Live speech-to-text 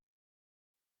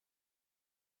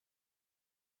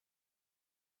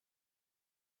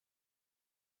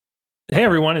Hey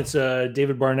everyone, it's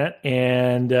David Barnett,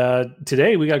 and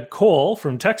today we got Cole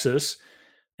from Texas,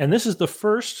 and this is the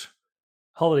first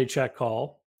holiday chat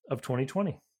call of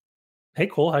 2020. Hey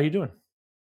Cole, how you doing?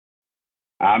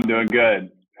 I'm doing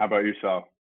good. How about yourself?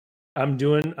 I'm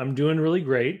doing really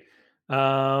great.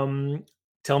 Um,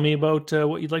 Tell me about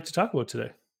what you'd like to talk about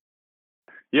today.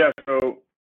 Yeah, so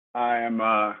I am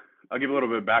I'll give a little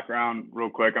bit of background real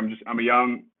quick. I'm a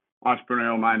young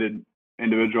entrepreneurial minded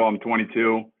individual. I'm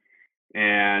 22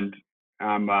 and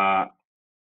I'm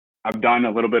I've done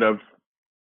a little bit of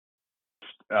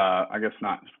I guess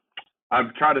not.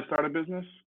 I've tried to start a business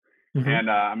Hmm. and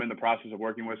I'm in the process of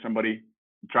working with somebody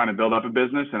trying to build up a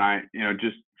business, and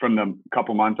just from the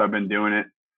couple months I've been doing it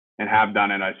and have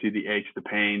done it, I see the aches, the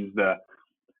pains,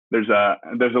 there's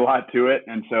a lot to it.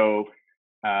 And so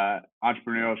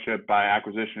entrepreneurship by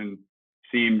acquisition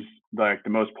seems like the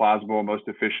most plausible, most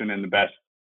efficient, and the best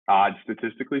odds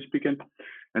statistically speaking.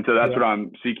 And so that's Yeah. what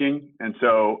I'm seeking. And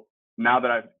so now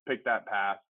that I've picked that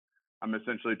path, I'm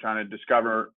essentially trying to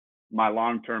discover my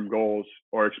long-term goals,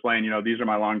 or explain, these are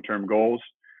my long-term goals,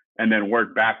 and then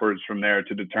work backwards from there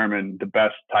to determine the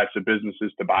best types of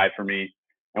businesses to buy for me.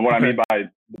 And what I Okay. mean by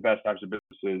the best types of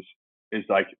businesses is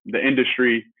like the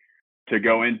industry to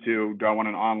go into. Do I want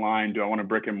an online? Do I want a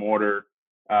brick and mortar?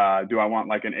 Do I want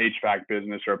like an HVAC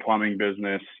business or a plumbing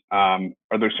business? Are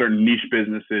there certain niche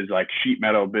businesses like sheet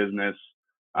metal business?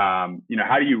 How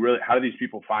do these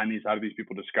people find these? How do these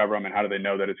people discover them? And how do they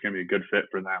know that it's going to be a good fit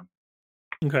for them?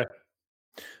 Okay.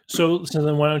 So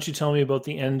then why don't you tell me about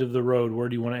the end of the road? Where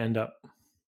do you want to end up?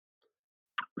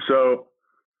 So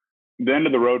the end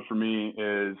of the road for me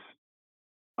is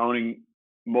owning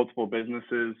multiple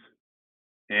businesses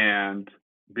and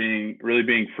being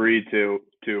free to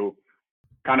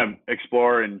kind of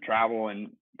explore and travel and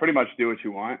pretty much do what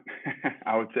you want.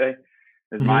 I would say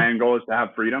is Hmm. my end goal is to have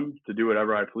freedom to do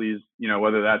whatever I please,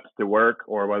 whether that's to work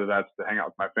or whether that's to hang out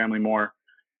with my family more.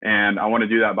 And I want to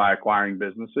do that by acquiring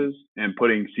businesses and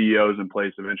putting CEOs in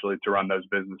place eventually to run those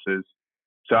businesses.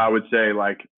 So I would say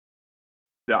like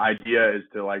the idea is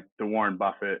to like the Warren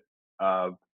Buffett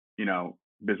of,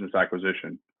 business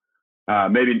acquisition.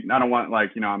 Maybe I don't want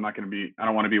like, I don't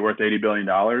want to be worth $80 billion,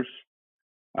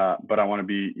 but I want to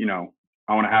be,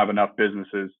 I want to have enough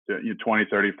businesses to 20,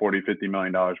 30, 40, $50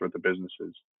 million worth of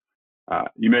businesses.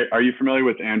 Are you familiar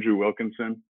with Andrew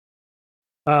Wilkinson?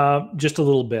 Just a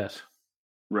little bit.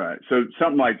 Right. So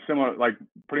something like similar, like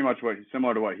pretty much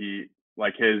similar to what he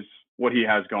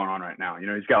has going on right now.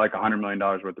 He's got like $100 million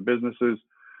worth of businesses.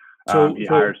 So, He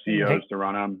so hires CEOs to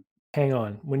run them. hang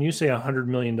on. When you say $100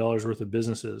 million worth of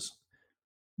businesses,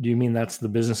 do you mean that's the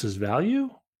business's value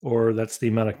or that's the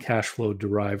amount of cash flow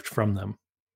derived from them?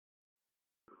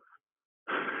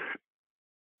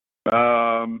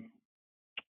 Um,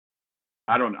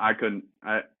 I don't, I couldn't,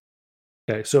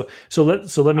 Okay, so let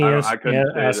I me don't, I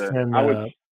couldn't say ask that. then. I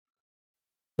would.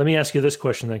 Let me ask you this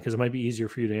question then, because it might be easier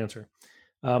for you to answer.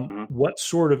 uh What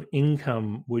sort of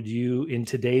income would you, in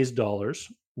today's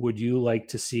dollars, would you like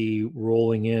to see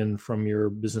rolling in from your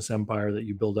business empire that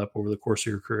you build up over the course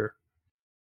of your career?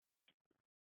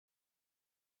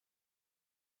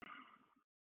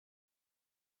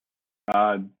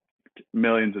 uh,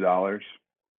 Millions of dollars.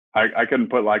 I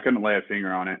couldn't lay a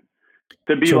finger on it.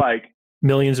 To be So like,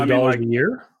 millions I of mean, dollars like, a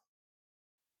year?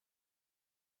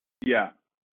 yeah.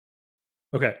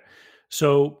 Okay.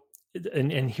 So,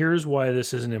 and here's why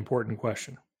this is an important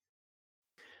question.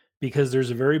 Because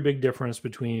there's a very big difference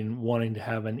between wanting to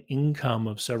have an income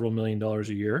of several million dollars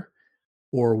a year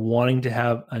or wanting to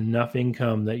have enough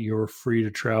income that you're free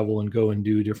to travel and go and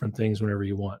do different things whenever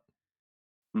you want,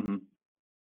 hmm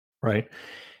right?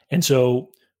 And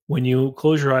so when you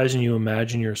close your eyes and you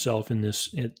imagine yourself in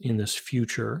this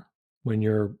future, when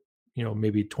you're,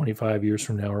 maybe 25 years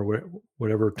from now or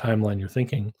whatever timeline you're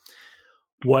thinking,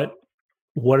 what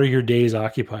what are your days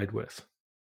occupied with?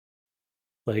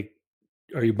 Like,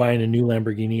 are you buying a new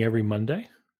Lamborghini every Monday?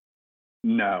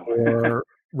 No. Or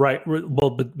right,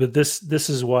 well, but this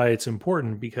is why it's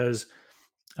important because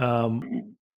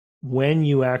um, when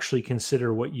you actually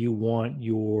consider what you want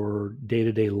your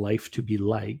day-to-day life to be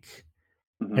like,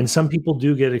 and hmm some people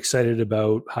do get excited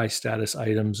about high status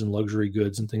items and luxury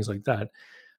goods and things like that.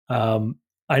 um,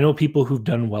 I know people who've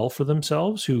done well for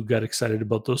themselves who got excited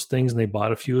about those things and they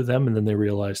bought a few of them and then they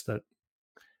realized that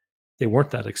they weren't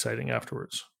that exciting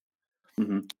afterwards.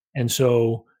 hmm And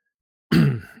so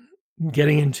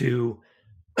getting into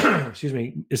excuse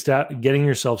me, is that getting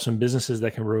yourself some businesses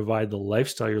that can provide the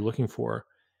lifestyle you're looking for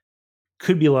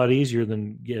could be a lot easier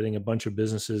than getting a bunch of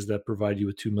businesses that provide you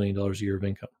with $2 million a year of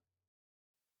income,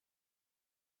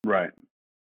 Right.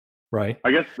 right?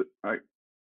 I guess. I,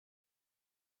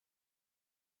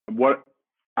 what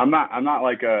I'm not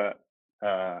like uh,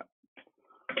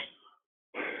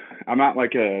 I'm not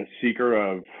like a seeker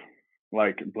of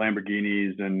like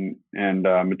Lamborghinis and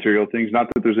material things. Not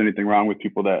that there's anything wrong with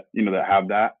people that that have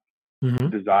that Hmm.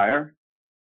 desire.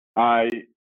 I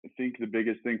think the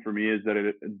biggest thing for me is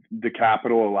that the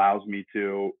capital allows me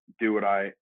to do what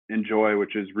I enjoy,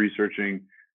 which is researching.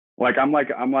 I'm like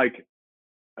 100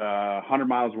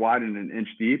 miles wide and an inch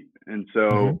deep, and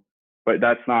Hmm. so, but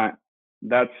that's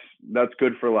that's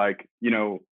good for like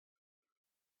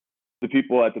the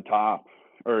people at the top,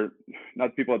 or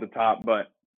not the people at the top,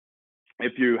 but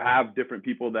if you have different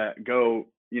people that go,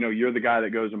 you're the guy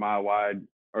that goes a mile wide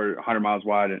or 100 miles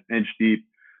wide, an inch deep,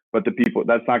 but the people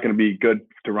that's not going to be good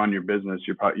to run your business.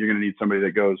 You're going to need somebody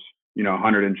that goes,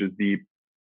 100 inches deep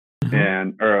Hmm.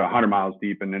 and or 100 miles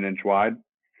deep and an inch wide.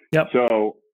 Yep.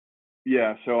 So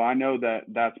yeah, so I know that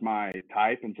that's my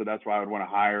type, and so that's why I would want to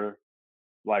hire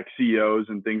like CEOs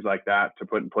and things like that to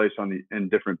put in place in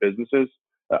different businesses.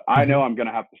 I know Hmm. I'm going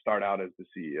to have to start out as the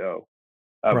CEO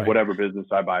of Right. whatever business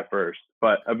I buy first,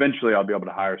 but eventually I'll be able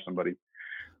to hire somebody.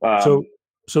 So, Um,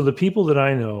 so the people that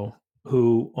I know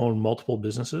who own multiple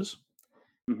businesses,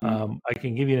 mhm, I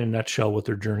can give you in a nutshell what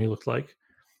their journey looked like.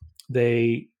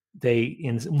 They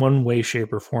in one way,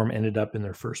 shape, or form ended up in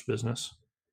their first business.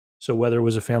 So whether it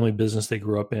was a family business they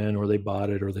grew up in, or they bought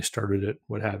it, or they started it,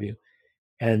 what have you,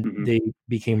 and mhm, they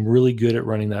became really good at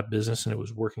running that business, and it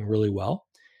was working really well.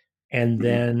 And mhm,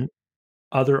 then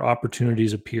other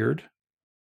opportunities appeared,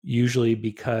 usually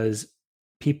because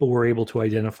people were able to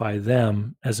identify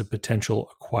them as a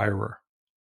potential acquirer.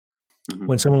 mhm,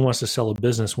 When someone wants to sell a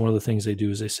business, one of the things they do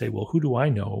is they say, well, who do I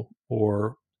know?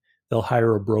 Or they'll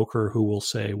hire a broker who will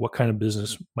say, what kind of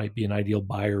business might be an ideal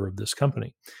buyer of this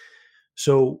company?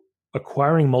 So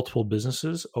acquiring multiple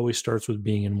businesses always starts with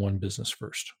being in one business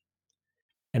first.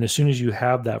 And as soon as you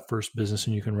have that first business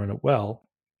and you can run it well,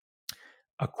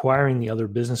 acquiring the other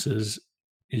businesses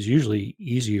is usually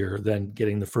easier than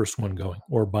getting the first one going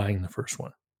or buying the first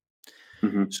one.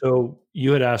 mhm, So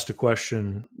you had asked a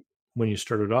question when you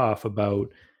started off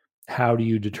about how do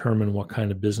you determine what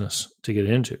kind of business to get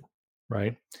into,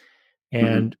 right?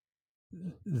 mhm, And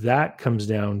that comes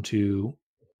down to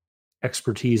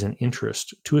expertise and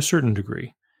interest to a certain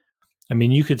degree. I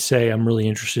mean, you could say I'm really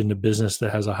interested in a business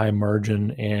that has a high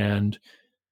margin and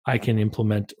I can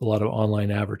implement a lot of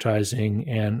online advertising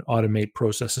and automate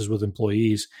processes with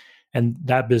employees. And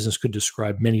that business could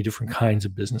describe many different kinds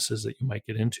of businesses that you might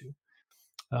get into.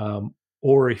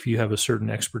 Or if you have a certain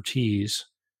expertise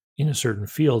in a certain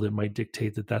field, it might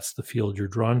dictate that that's the field you're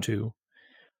drawn to.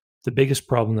 The biggest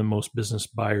problem that most business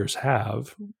buyers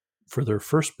have for their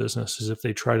first business is if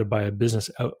they try to buy a business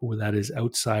that is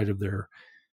outside of their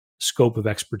scope of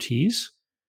expertise,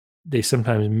 they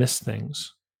sometimes miss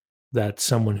things that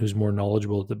someone who's more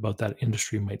knowledgeable about that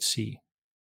industry might see.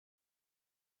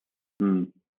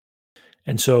 mhm.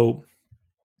 And so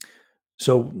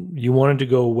you wanted to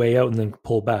go way out and then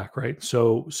pull back, right?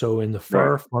 So in the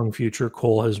Right. far flung future,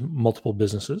 Cole has multiple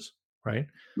businesses, right?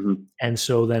 Mhm, And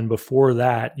so then before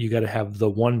that, you got to have the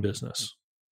one business,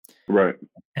 right.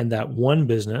 and that one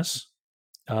business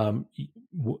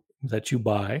that you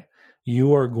buy,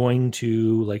 you are going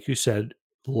to, like you said,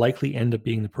 likely end up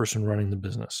being the person running the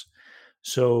business.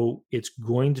 So it's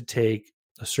going to take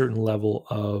a certain level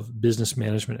of business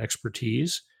management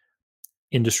expertise,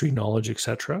 industry knowledge,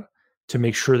 etc., to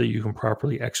make sure that you can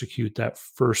properly execute that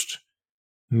first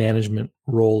management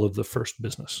role of the first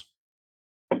business,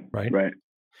 right? Right.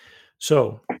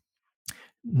 So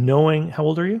knowing, how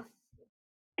old are you?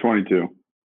 22.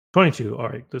 22. All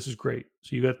right, this is great.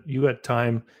 So you got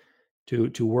time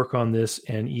to work on this,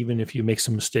 and even if you make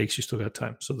some mistakes, you still got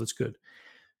time. So that's good.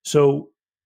 So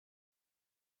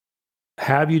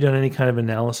have you done any kind of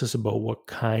analysis about what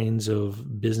kinds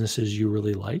of businesses you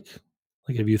really like?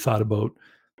 Like, have you thought about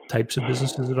types of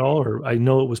businesses at all? Or I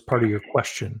know it was part of your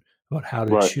question about how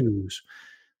to Right. choose.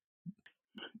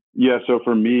 Yeah. So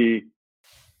for me,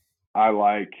 I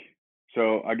like.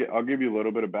 I'll give you a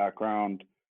little bit of background.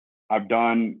 I've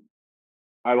done.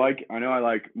 I know I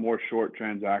like more short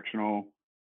transactional,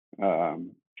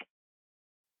 um,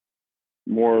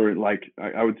 more like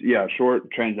I would, yeah, short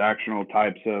transactional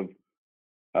types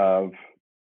of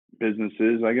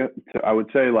businesses. I would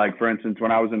say, like, for instance,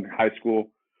 when I was in high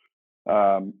school,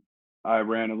 um, I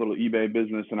ran a little eBay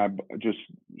business, and I just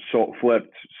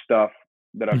flipped stuff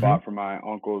that I Hmm. bought from my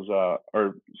uncle's,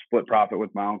 or split profit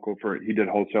with my uncle for, he did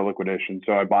wholesale liquidation.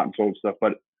 So I bought and sold stuff.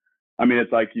 But I mean,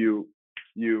 it's like you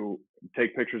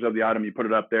take pictures of the item, you put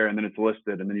it up there, and then it's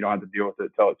listed, and then you don't have to deal with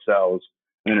it until it sells,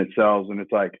 and then it sells, and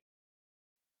it's like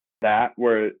that.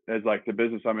 Where as like the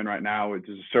business I'm in right now, which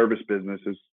is a service business,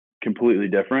 is completely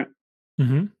different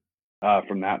Mm-hmm.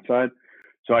 from that side.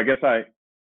 So I guess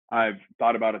I've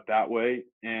thought about it that way,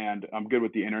 and I'm good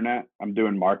with the internet. I'm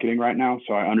doing marketing right now,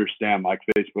 so I understand like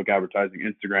Facebook advertising,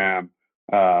 Instagram,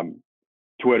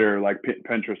 Twitter, like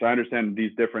Pinterest. I understand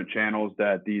these different channels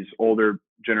that these older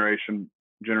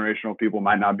generational people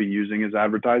might not be using as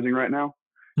advertising right now.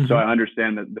 So Mm-hmm. I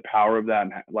understand that the power of that,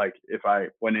 and like if I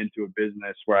went into a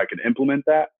business where I could implement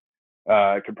that,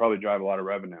 it could probably drive a lot of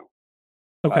revenue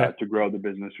Okay. to grow the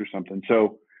business or something.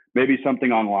 So maybe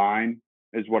something online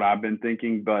is what I've been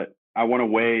thinking, but I want to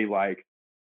weigh like,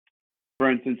 for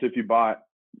instance, if you bought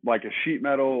like a sheet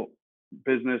metal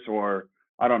business, or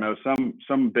I don't know,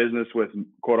 some business with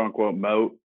quote unquote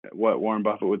moat, what Warren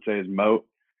Buffett would say is moat.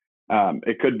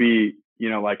 It could be,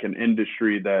 like an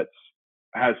industry that's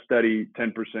has steady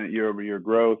 10% year over year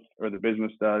growth, or the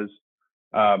business does,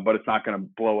 but it's not going to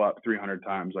blow up 300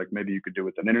 times like maybe you could do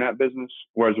with an internet business.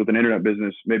 Whereas with an internet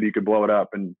business, maybe you could blow it up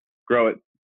and grow it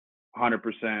 100%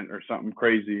 or something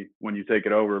crazy when you take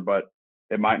it over, but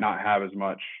it might not have as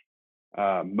much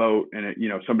moat, and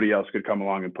somebody else could come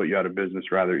along and put you out of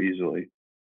business rather easily.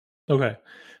 Okay.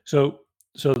 So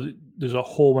there's a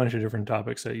whole bunch of different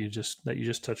topics that you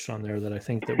just touched on there that I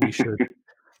think that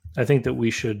we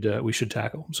should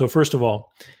tackle. So first of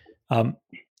all, um,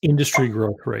 industry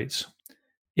growth rates.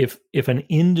 If an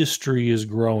industry is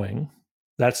growing,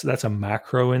 that's a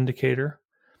macro indicator.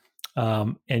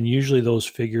 And usually those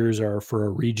figures are for a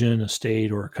region, a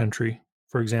state, or a country,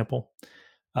 for example.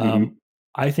 Mm-hmm.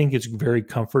 I think it's very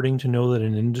comforting to know that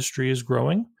an industry is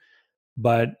growing.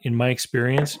 But in my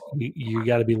experience, you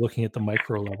got to be looking at the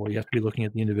micro level. You have to be looking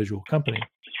at the individual company.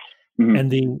 Mm-hmm.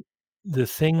 And the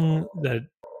thing that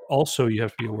also you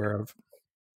have to be aware of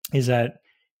is that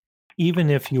even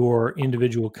if your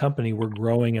individual company were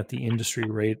growing at the industry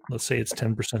rate, let's say it's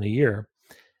 10% a year,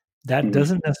 that Mm-hmm.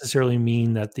 doesn't necessarily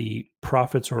mean that the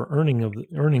profits or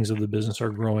earnings of the business are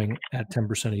growing at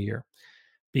 10% a year,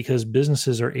 because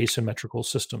businesses are asymmetrical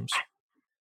systems.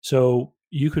 So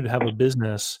you could have a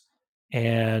business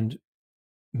and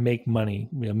make money,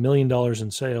 $1 million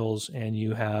in sales, and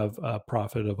you have a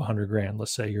profit of 100 grand.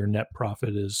 Let's say your net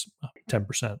profit is 10%.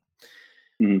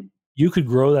 Mm-hmm. You could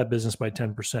grow that business by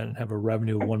 10% and have a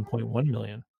revenue of 1.1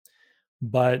 million.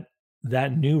 But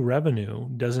that new revenue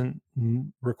doesn't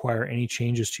require any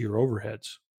changes to your overheads,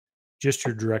 just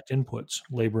your direct inputs,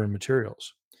 labor and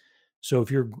materials. So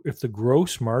if the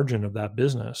gross margin of that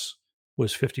business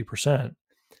was 50%,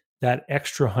 that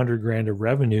extra 100 grand of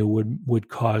revenue would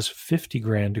cause 50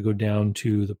 grand to go down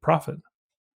to the profit.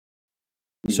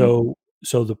 Mm-hmm.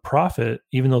 So the profit,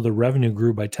 even though the revenue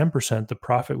grew by 10%, the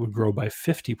profit would grow by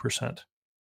 50%.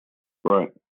 Right.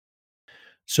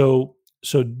 So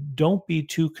don't be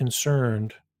too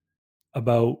concerned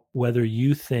about whether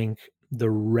you think the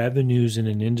revenues in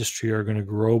an industry are going to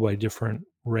grow by different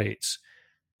rates.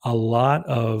 A lot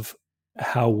of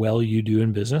how well you do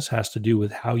in business has to do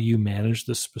with how you manage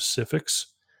the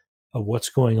specifics of what's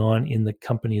going on in the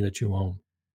company that you own.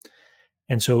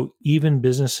 And so even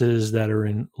businesses that are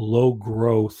in low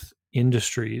growth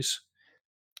industries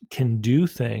can do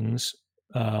things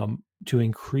to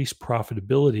increase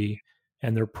profitability,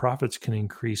 and their profits can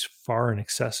increase far in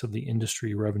excess of the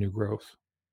industry revenue growth.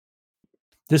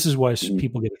 This is why Mm-hmm.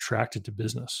 people get attracted to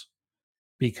business,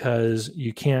 because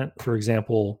you can't, for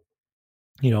example,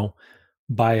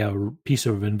 buy a piece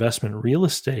of investment real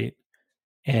estate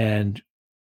and,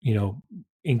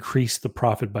 increase the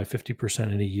profit by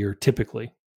 50% in a year,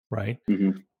 typically, right?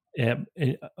 Mm-hmm.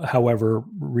 However,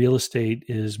 real estate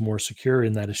is more secure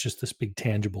in that it's just this big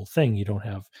tangible thing. You don't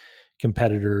have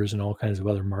competitors and all kinds of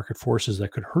other market forces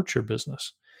that could hurt your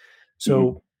business.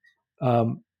 Mm-hmm.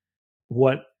 So,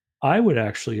 what I would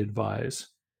actually advise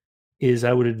is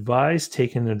I would advise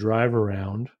taking a drive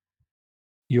around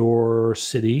your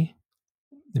city,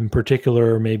 in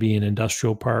particular, maybe an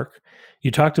industrial park.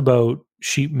 You talked about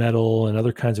sheet metal and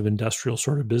other kinds of industrial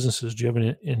sort of businesses. Do you have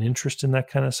an interest in that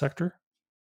kind of sector?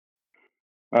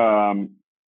 Um,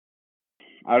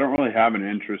 I don't really have an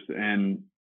interest in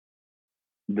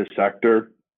the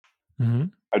sector. Mm-hmm.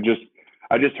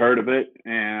 I just heard of it,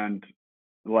 and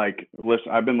like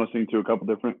I've been listening to a couple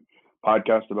different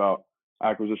podcasts about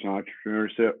acquisition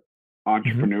Mm-hmm.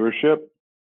 entrepreneurship,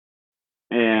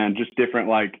 and just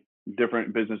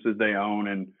different businesses they own,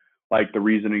 and like the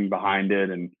reasoning behind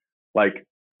it, and like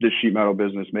this sheet metal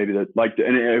business, maybe that like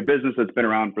and a business that's been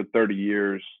around for 30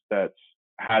 years that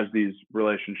has these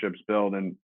relationships built,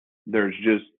 and there's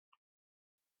just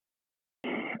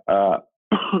uh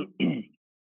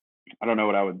I don't know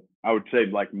what I would say,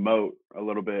 like moat a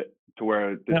little bit, to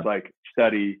where Yeah, it's like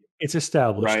steady, it's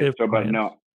established. They right? have So, but clients.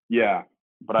 no, yeah,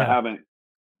 but I Yeah. haven't.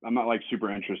 I'm not like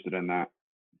super interested in that.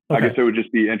 I guess Okay. I would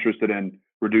just be interested in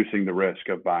reducing the risk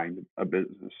of buying a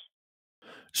business.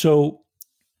 So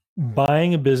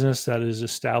buying a business that is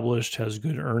established, has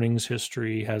good earnings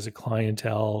history, has a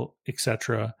clientele,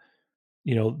 etc.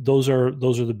 Those are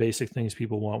the basic things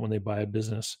people want when they buy a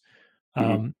business.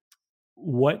 Mm-hmm.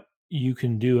 What you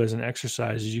can do as an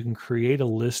exercise is you can create a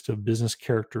list of business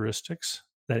characteristics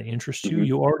that interest you. Mm-hmm.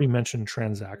 You already mentioned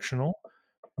transactional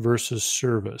versus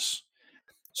service.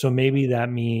 So maybe that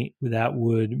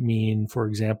would mean, for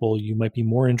example, you might be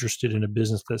more interested in a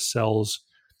business that sells,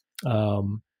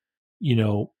 um,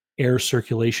 air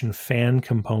circulation fan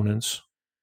components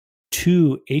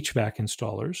to HVAC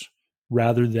installers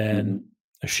rather than Mm-hmm.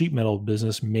 a sheet metal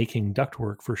business making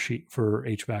ductwork for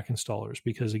HVAC installers.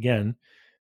 Because again,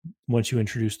 once you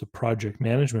introduce the project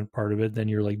management part of it, then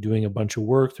you're like doing a bunch of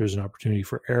work. There's an opportunity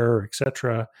for error,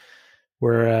 etc.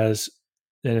 Whereas,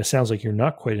 and it sounds like you're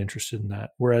not quite interested in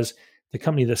that. Whereas the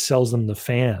company that sells them the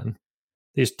fan,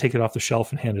 they just take it off the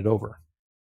shelf and hand it over,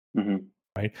 Mm-hmm.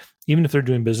 right? Even if they're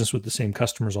doing business with the same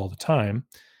customers all the time,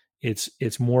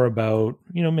 it's more about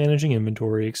managing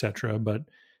inventory, etc. But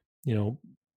you know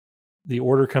the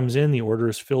order comes in, the order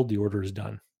is filled, the order is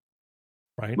done,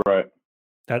 right? Right.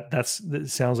 That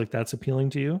sounds like that's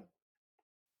appealing to you.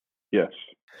 Yes.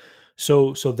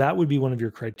 So that would be one of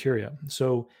your criteria.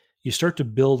 So you start to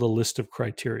build a list of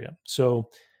criteria. So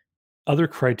other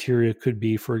criteria could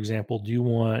be, for example, do you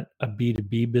want a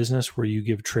B2B business where you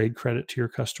give trade credit to your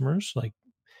customers? Like,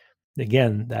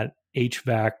 again, that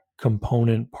HVAC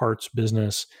component parts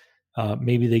business,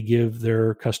 maybe they give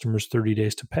their customers 30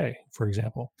 days to pay, for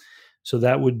example. So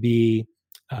that would be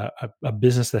a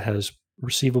business that has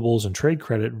receivables and trade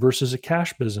credit versus a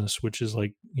cash business, which is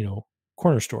like,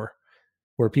 corner store,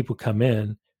 where people come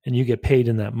in and you get paid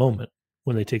in that moment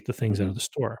when they take the things out Mm-hmm. of the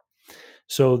store.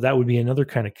 So that would be another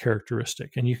kind of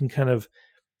characteristic. And you can kind of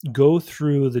go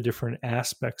through the different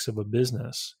aspects of a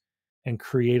business and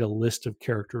create a list of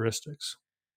characteristics.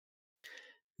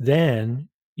 Then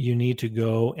you need to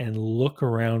go and look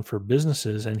around for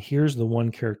businesses. And here's the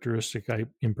one characteristic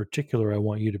in particular I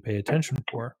want you to pay attention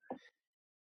for.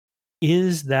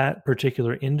 Is that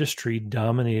particular industry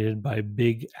dominated by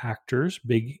big actors,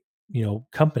 big,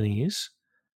 companies,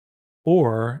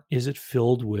 or is it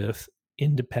filled with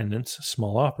independents,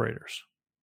 small operators?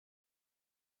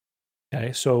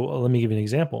 Okay, so let me give you an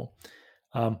example.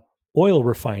 Oil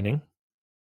refining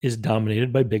is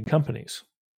dominated by big companies,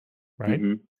 right?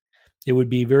 Mm-hmm. It would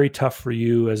be very tough for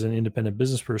you as an independent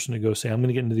business person to go say, I'm going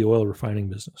to get into the oil refining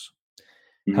business.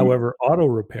 Mm-hmm. However, auto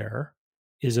repair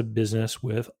is a business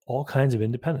with all kinds of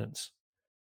independents.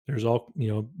 There's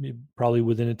probably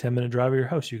within a 10-minute drive of your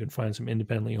house, you can find some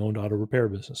independently owned auto repair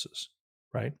businesses,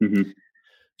 right? Mm-hmm.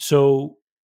 So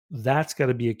that's got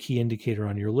to be a key indicator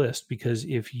on your list, because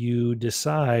if you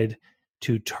decide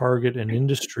to target an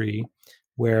industry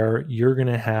where you're going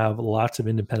to have lots of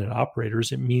independent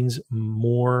operators, it means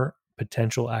more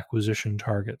potential acquisition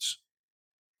targets.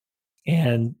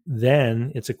 And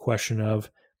then it's a question of,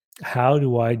 how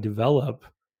do I develop,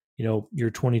 you're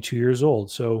 22 years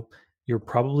old, so you're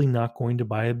probably not going to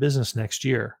buy a business next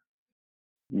year.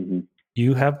 Mm-hmm.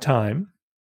 You have time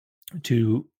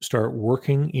to start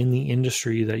working in the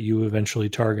industry that you eventually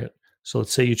target. So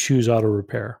let's say you choose auto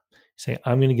repair. Say,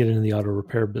 I'm going to get into the auto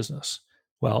repair business.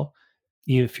 Well,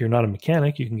 if you're not a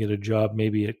mechanic, you can get a job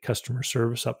maybe at customer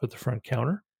service up at the front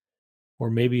counter. Or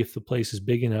maybe if the place is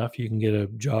big enough, you can get a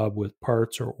job with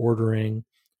parts or ordering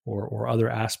or other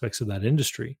aspects of that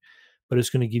industry. But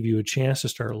it's going to give you a chance to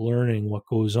start learning what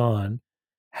goes on,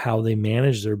 how they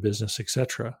manage their business,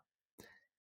 etc.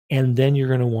 And then you're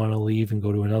going to want to leave and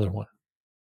go to another one,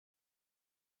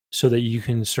 so that you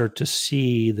can start to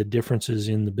see the differences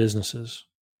in the businesses.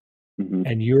 Mm-hmm.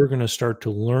 And you're going to start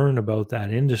to learn about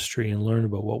that industry and learn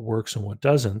about what works and what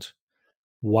doesn't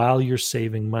while you're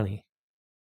saving money.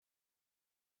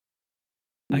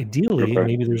 Ideally, Okay.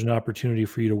 maybe there's an opportunity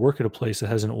for you to work at a place that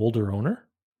has an older owner,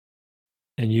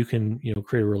 and you can,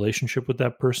 create a relationship with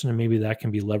that person, and maybe that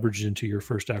can be leveraged into your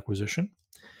first acquisition.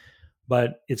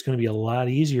 But it's going to be a lot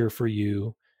easier for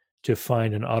you to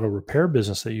find an auto repair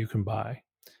business that you can buy,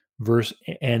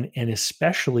 and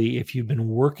especially if you've been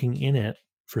working in it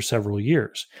for several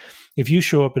years. If you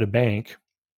show up at a bank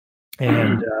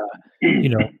and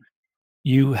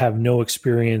you have no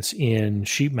experience in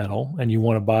sheet metal and you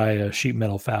want to buy a sheet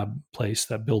metal fab place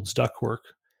that builds ductwork,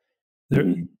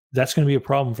 Mm-hmm. that's going to be a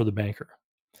problem for the banker.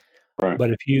 Right.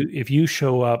 But if you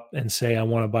show up and say, I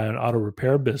want to buy an auto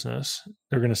repair business,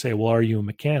 they're going to say, well, are you a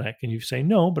mechanic? And you say,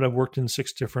 no, but I've worked in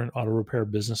 6 different auto repair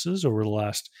businesses over the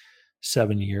last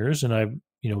 7 years, and I've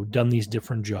done these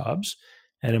different jobs,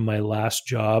 And in my last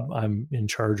job, I'm in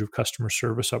charge of customer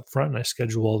service up front, and I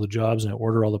schedule all the jobs and I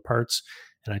order all the parts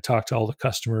and I talk to all the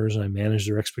customers and I manage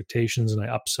their expectations and I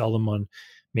upsell them on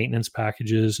maintenance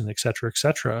packages and et cetera, et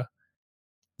cetera.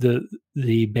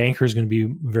 The banker is going to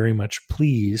be very much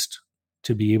pleased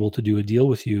to be able to do a deal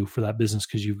with you for that business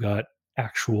because you've got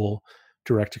actual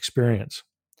direct experience.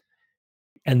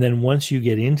 And then once you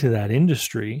get into that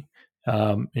industry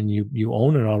and you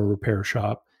own an auto repair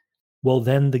shop, well,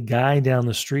 then the guy down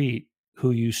the street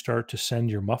who you start to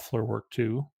send your muffler work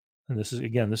to, and this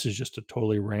is just a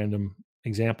totally random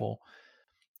example.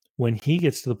 When he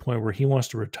gets to the point where he wants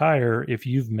to retire, if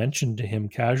you've mentioned to him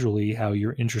casually how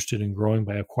you're interested in growing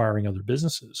by acquiring other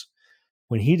businesses,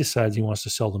 when he decides he wants to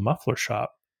sell the muffler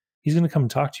shop, he's going to come and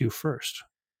talk to you first.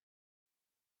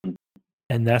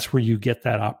 And that's where you get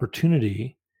that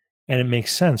opportunity. And it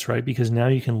makes sense, right? Because now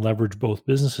you can leverage both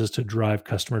businesses to drive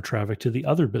customer traffic to the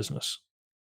other business.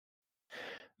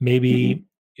 Maybe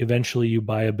eventually you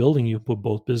buy a building, you put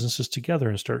both businesses together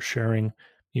and start sharing,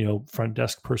 front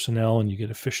desk personnel, and you get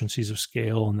efficiencies of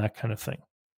scale and that kind of thing.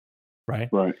 Right.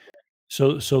 Right.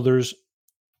 So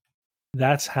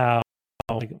that's how,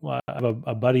 like, I have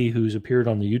a buddy who's appeared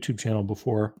on the YouTube channel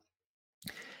before,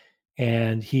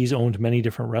 and he's owned many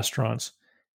different restaurants,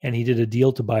 and he did a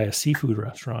deal to buy a seafood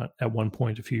restaurant at one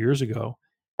point a few years ago.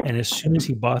 And as soon as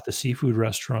he bought the seafood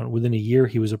restaurant, within a year,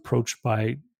 he was approached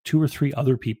by 2 or 3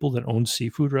 other people that owned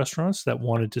seafood restaurants that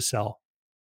wanted to sell.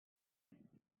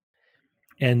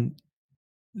 And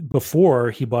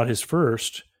before he bought his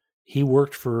first, he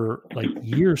worked for like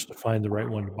years to find the right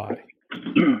one to buy.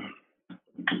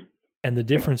 And the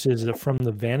difference is that from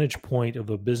the vantage point of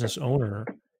a business owner,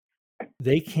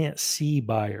 they can't see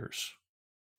buyers.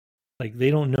 Like,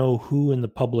 they don't know who in the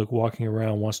public walking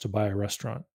around wants to buy a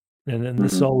restaurant. And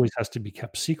this always has to be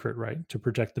kept secret, right, to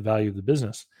protect the value of the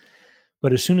business.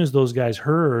 But as soon as those guys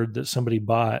heard that somebody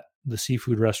bought the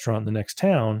seafood restaurant in the next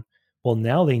town, well,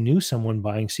 now they knew someone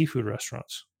buying seafood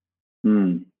restaurants.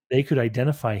 They could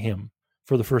identify him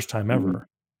for the first time ever.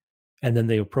 And then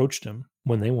they approached him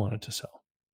when they wanted to sell.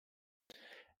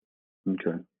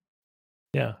 Okay.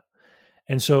 Yeah.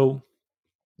 And so,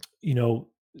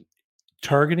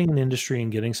 targeting an industry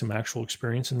and getting some actual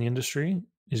experience in the industry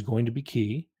is going to be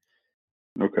key.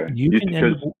 Okay.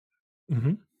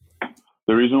 Mm-hmm.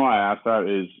 The reason why I asked that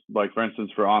is, like, for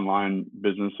instance, for online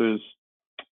businesses,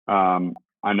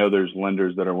 I know there's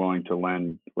lenders that are willing to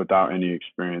lend without any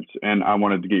experience, and I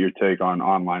wanted to get your take on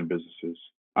online businesses.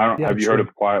 Have you heard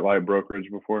of Quiet Light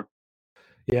Brokerage before?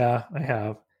 Yeah, I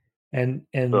have. And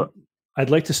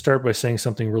I'd like to start by saying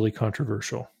something really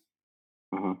controversial.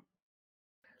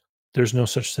 There's no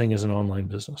such thing as an online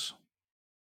business.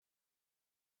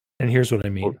 And here's what I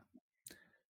mean.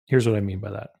 Here's what I mean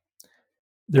by that.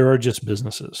 There are just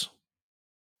businesses.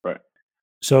 Right.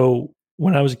 So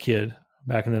when I was a kid,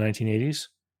 back in the 1980s,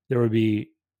 there would be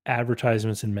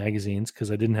advertisements in magazines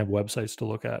because I didn't have websites to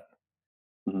look at.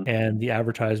 And the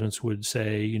advertisements would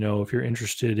say, if you're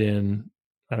interested in,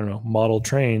 I don't know, model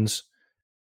trains,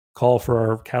 call for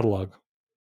our catalog.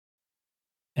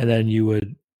 And then you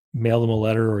would mail them a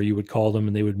letter, or you would call them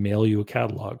and they would mail you a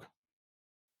catalog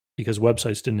because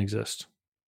websites didn't exist.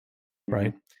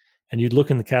 Right. And you'd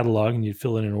look in the catalog and you'd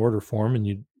fill in an order form and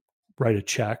you'd write a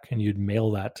check and you'd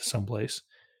mail that to someplace,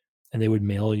 and they would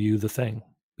mail you the thing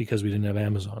because we didn't have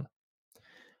Amazon.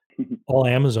 All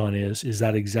Amazon is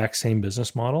that exact same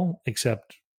business model,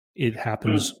 except it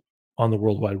happens on the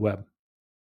World Wide Web.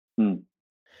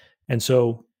 And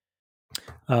so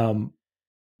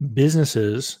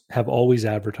businesses have always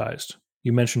advertised.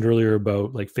 You mentioned earlier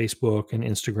about like Facebook and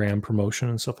Instagram promotion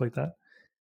and stuff like that.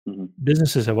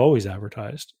 Businesses have always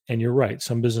advertised. And you're right.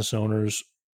 Some business owners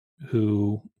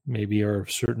who maybe are of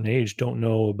a certain age don't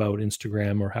know about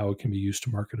Instagram or how it can be used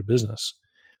to market a business.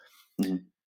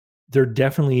 There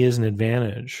definitely is an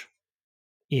advantage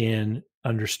in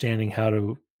understanding how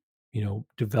to,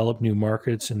 develop new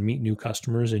markets and meet new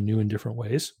customers in new and different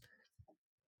ways,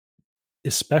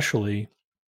 especially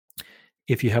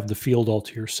if you have the field all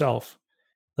to yourself.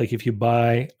 Like if you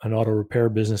buy an auto repair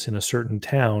business in a certain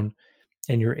town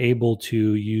and you're able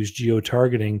to use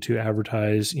geo-targeting to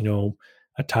advertise,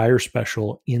 a tire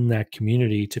special in that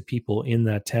community to people in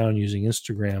that town using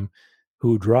Instagram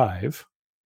who drive,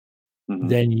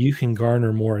 then you can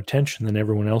garner more attention than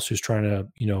everyone else who's trying to,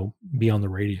 be on the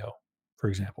radio, for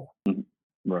example.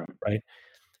 Right.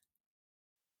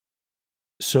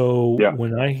 So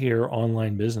when I hear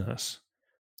online business,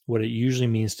 what it usually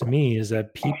means to me is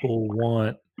that people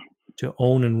want to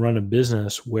own and run a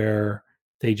business where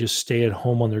they just stay at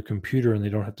home on their computer and they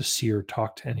don't have to see or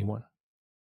talk to anyone.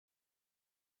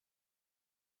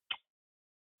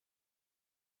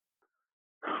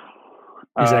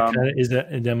 Is that kind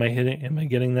of, am I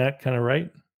getting that kind of right?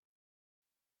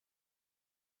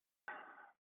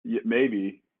 Yeah,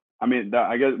 maybe. I mean,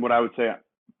 I guess what I would say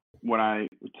when I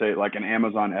would say like an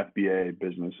Amazon FBA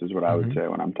business is what I would Mm-hmm. say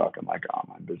when I'm talking like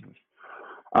online business.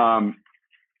 Um,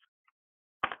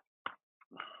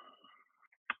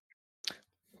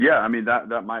 yeah, I mean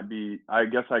that might be. I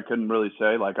guess I couldn't really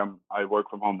say like I work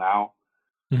from home now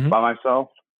Mm-hmm. by myself,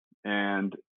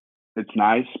 and it's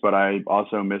nice, but I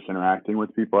also miss interacting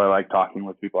with people. I like talking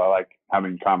with people. I like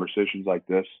having conversations like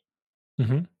this.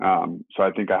 Mm-hmm. So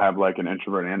I think I have like an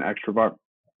introvert and extrovert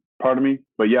part of me.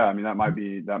 But yeah, I mean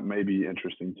that may be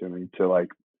interesting to me to like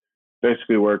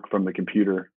basically work from the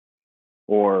computer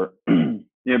or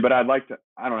yeah. But I'd like to.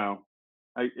 I don't know.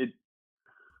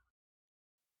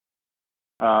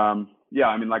 Yeah.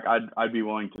 I mean, like I'd be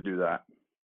willing to do that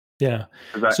Yeah.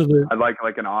 because So I like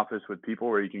an office with people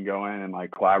where you can go in and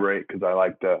like collaborate because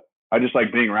I just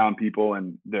like being around people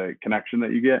and the connection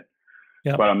that you get.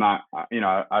 yeah. But I'm not,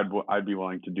 I'd be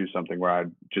willing to do something where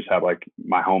I'd just have like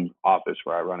my home office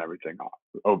where I run everything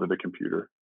over the computer.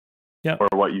 Yeah. Or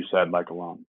what you said, like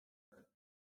alone.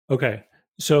 Okay.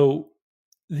 So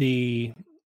the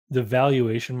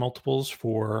valuation multiples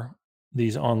for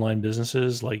these online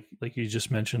businesses, like you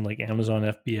just mentioned, like Amazon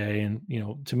FBA,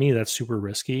 and to me that's super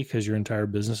risky because your entire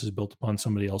business is built upon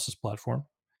somebody else's platform.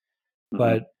 Mm-hmm.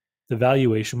 But the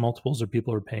valuation multiples that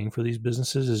people are paying for these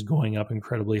businesses is going up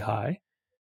incredibly high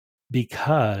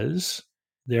because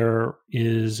there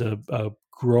is a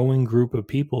growing group of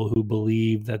people who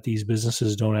believe that these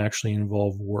businesses don't actually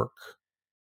involve work.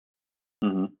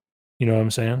 Mm-hmm. You know what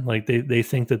I'm saying? Like they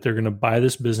think that they're going to buy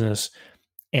this business.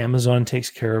 Amazon takes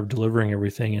care of delivering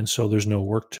everything, and so there's no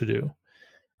work to do.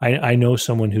 I know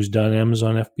someone who's done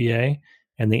Amazon FBA,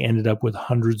 and they ended up with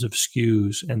hundreds of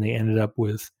SKUs, and they ended up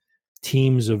with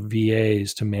teams of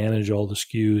VAs to manage all the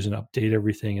SKUs and update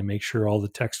everything and make sure all the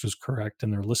text was correct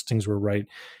and their listings were right.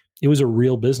 It was a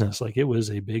real business. Like it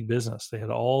was a big business. They had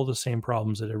all the same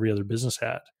problems that every other business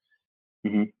had,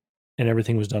 Mm-hmm. and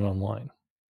everything was done online.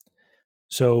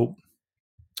 So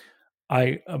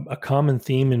a common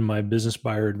theme in my business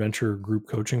buyer adventure group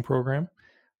coaching program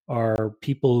are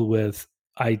people with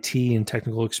IT and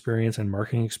technical experience and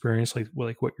marketing experience, like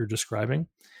what you're describing,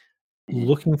 Mm-hmm.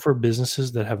 looking for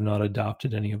businesses that have not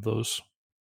adopted any of those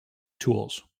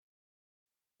tools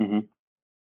Mm-hmm.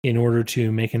 in order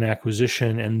to make an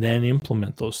acquisition and then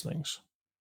implement those things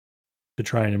to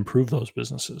try and improve those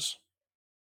businesses,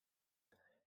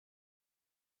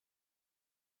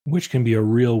 which can be a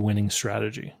real winning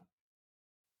strategy.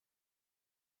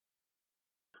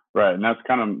 Right, and that's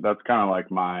kind of like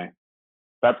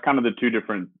that's kind of the two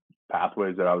different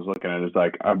pathways that I was looking at. Is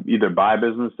like either buy a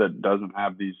business that doesn't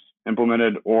have these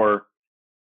implemented, or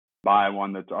buy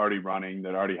one that's already running,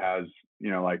 that already has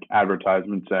like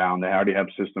advertisements down, they already have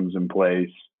systems in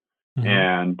place, Mm-hmm.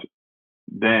 and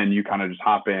then you kind of just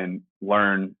hop in,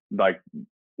 learn. Like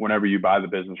whenever you buy the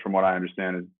business, from what I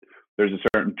understand, is there's a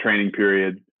certain training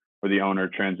period where the owner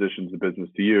transitions the business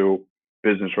to you,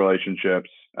 business relationships,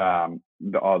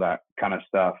 all that kind of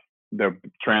stuff. They'll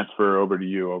transfer over to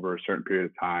you over a certain period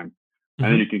of time, Mm-hmm.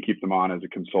 and then you can keep them on as a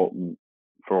consultant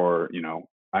for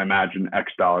I imagine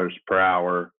X dollars per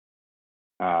hour,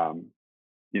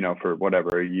 for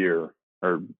whatever, a year,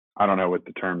 or I don't know what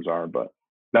the terms are, but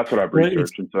that's what I've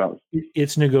researched. And so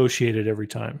it's negotiated every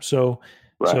time. So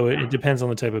right. So it depends on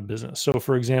the type of business. So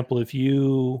for example, if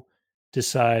you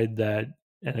decide that,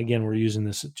 and again, we're using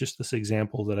this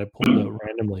example that I pulled out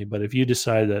randomly, but if you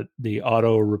decide that the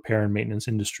auto repair and maintenance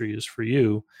industry is for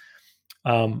you,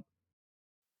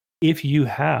 if you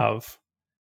have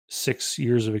 6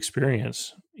 years of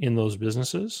experience in those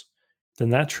businesses, then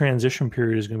that transition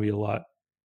period is going to be a lot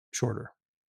shorter.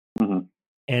 Mm-hmm.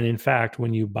 And in fact,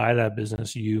 when you buy that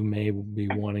business, you may be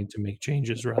wanting to make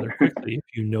changes rather quickly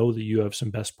if you know that you have some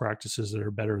best practices that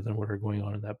are better than what are going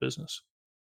on in that business.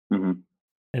 Mm-hmm.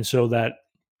 And so that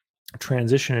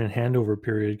transition and handover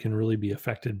period can really be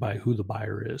affected by who the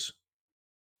buyer is.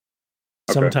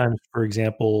 Okay. Sometimes, for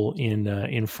example,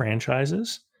 in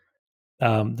franchises,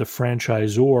 the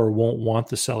franchisor won't want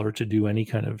the seller to do any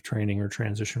kind of training or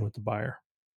transition with the buyer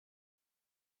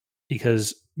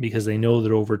because they know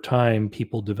that over time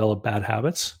people develop bad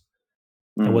habits.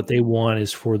 Mm-hmm. And what they want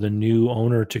is for the new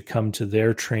owner to come to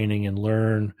their training and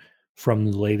learn from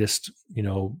the latest,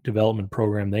 development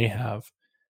program they have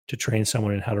to train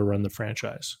someone in how to run the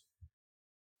franchise.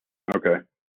 Okay.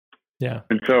 Yeah.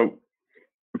 And so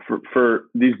for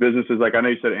these businesses, like I know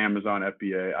you said Amazon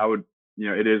FBA, I would,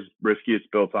 it is risky. It's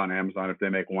built on Amazon. If they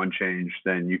make one change,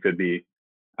 then you could be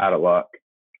out of luck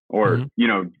or,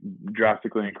 mm-hmm.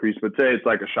 Drastically increase. But say it's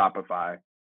like a Shopify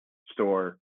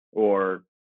store or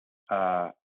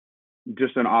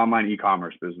just an online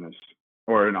e-commerce business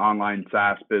or an online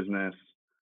SaaS business,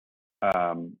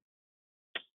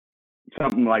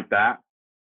 something like that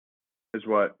is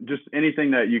what, just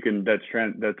anything that you can, that's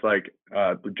like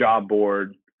the job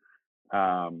board,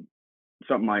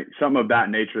 something of that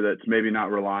nature that's maybe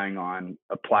not relying on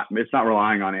it's not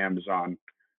relying on Amazon,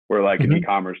 where like an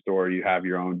e-commerce store, you have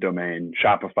your own domain.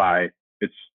 Shopify,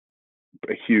 it's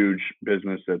a huge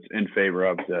business that's in favor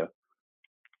of the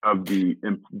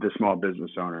small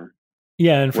business owner.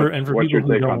 Yeah, and for what's people your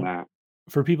who take don't on that?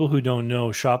 For people who don't know,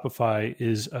 Shopify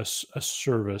is a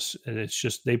service, and it's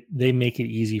just they make it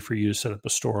easy for you to set up a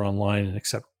store online and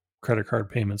accept credit card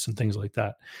payments and things like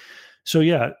that. So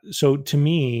yeah, so to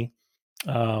me,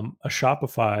 a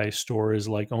Shopify store is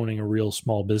like owning a real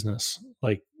small business,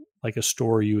 like a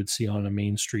store you would see on a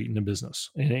main street in a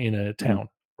business in a town,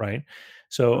 right?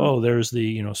 So there's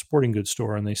the sporting goods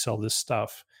store and they sell this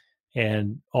stuff,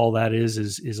 and all that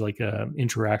is like a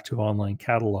interactive online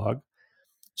catalog.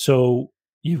 So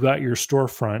you've got your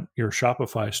storefront, your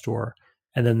Shopify store,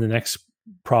 and then the next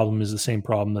problem is the same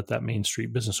problem that main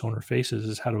street business owner faces: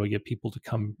 is how do I get people to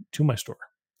come to my store?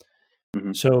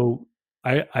 So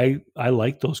I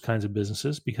like those kinds of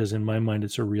businesses because in my mind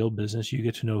it's a real business. You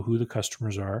get to know who the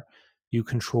customers are. You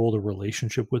control the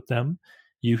relationship with them.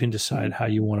 You can decide how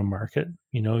you want to market.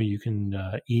 You can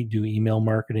do email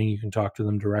marketing. You can talk to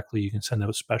them directly. You can send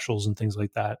out specials and things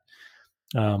like that.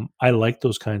 I like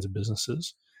those kinds of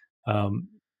businesses.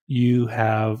 You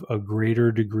have a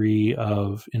greater degree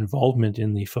of involvement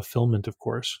in the fulfillment, of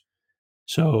course.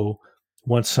 So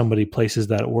once somebody places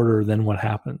that order, then what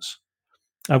happens?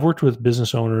 I've worked with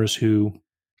business owners who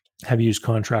have used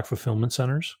contract fulfillment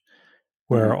centers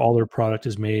where all their product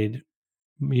is made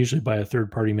usually by a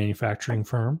third-party manufacturing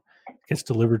firm, gets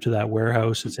delivered to that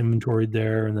warehouse, it's inventoried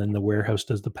there, and then the warehouse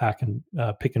does the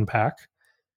pick and pack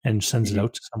and sends it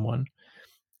out to someone.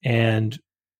 And,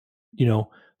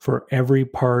 for every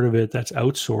part of it that's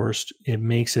outsourced, it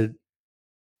makes it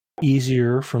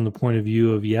easier from the point of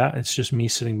view of, it's just me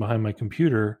sitting behind my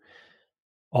computer.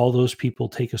 All those people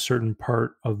take a certain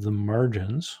part of the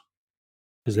margins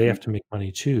because they have to make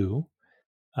money too.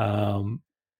 And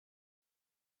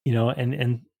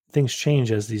things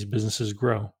change as these businesses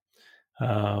grow.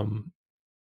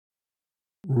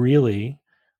 Really,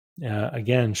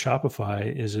 again,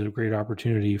 Shopify is a great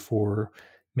opportunity for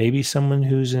maybe someone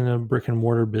who's in a brick and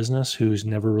mortar business who's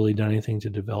never really done anything to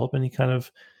develop any kind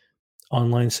of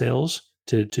online sales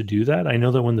to do that. I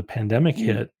know that when the pandemic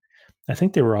hit, I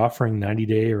think they were offering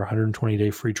 90-day or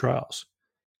 120-day free trials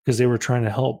because they were trying to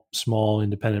help small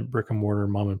independent brick and mortar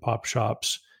mom and pop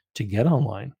shops to get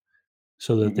online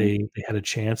so that they had a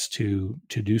chance to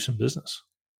do some business.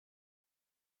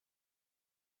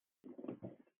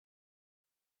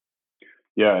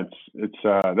 Yeah, it's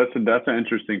that's an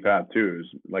interesting path too. Is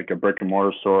like a brick and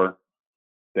mortar store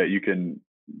that you can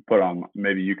put on.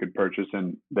 Maybe you could purchase,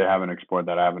 and they haven't explored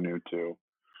that avenue to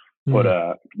put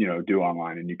do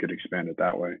online, and you could expand it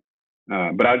that way.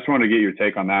 But I just want to get your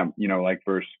take on that. Like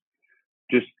first,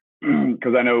 just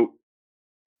because I know,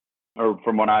 or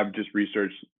from what I've just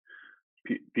researched,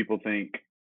 people think,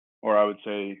 or I would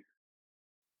say,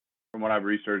 from what I've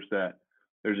researched, that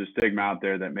there's a stigma out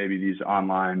there that maybe these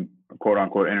online quote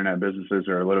unquote internet businesses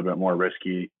are a little bit more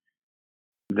risky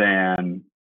than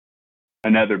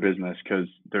another business because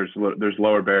there's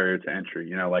lower barrier to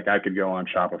entry. Like I could go on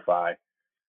Shopify.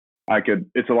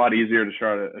 It's a lot easier to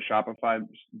start a Shopify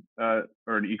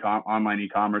or an online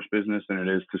e-commerce business than it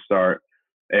is to start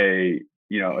a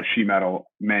sheet metal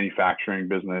manufacturing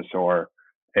business or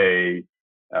a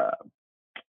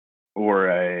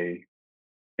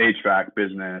HVAC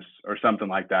business or something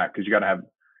like that, because you got to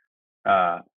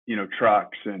have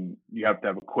trucks and you have to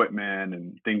have equipment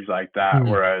and things like that.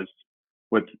 Whereas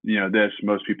with this,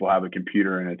 most people have a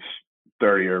computer and it's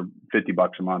 $30 or $50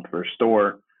 a month for a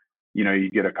store.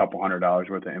 You get a couple $100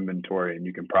 worth of inventory and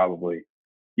you can probably,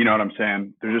 you know what I'm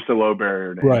saying? There's just a low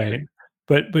barrier to entry.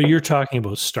 But you're talking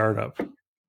about startup,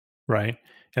 right?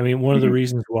 I mean, one of the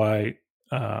reasons why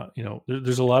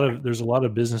there's a lot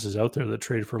of businesses out there that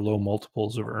trade for low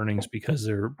multiples of earnings because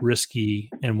they're risky,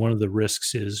 and one of the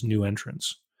risks is new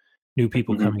entrants, new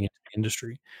people coming into the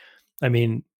industry. I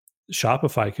mean,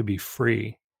 Shopify could be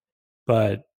free,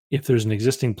 but if there's an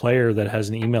existing player that has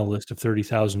an email list of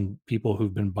 30,000 people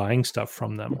who've been buying stuff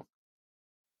from them,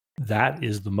 that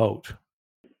is the moat.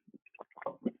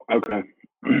 Okay.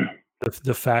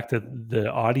 The fact that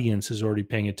the audience is already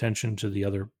paying attention to the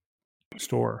other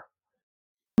store.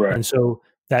 Right. And so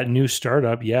that new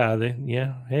startup,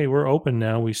 hey, we're open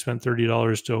now. We spent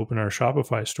 $30 to open our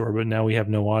Shopify store, but now we have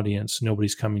no audience.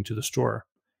 Nobody's coming to the store.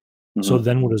 So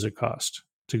then what does it cost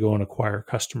to go and acquire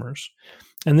customers?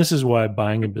 And this is why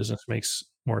buying a business makes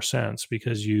more sense,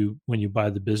 because when you buy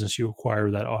the business, you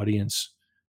acquire that audience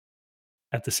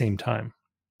at the same time.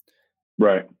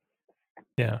 Right.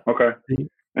 Yeah. Okay.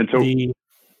 And so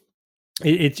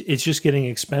it's just getting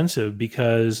expensive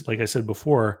because, like I said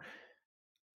before,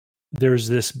 there's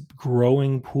this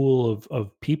growing pool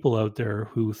of people out there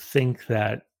who think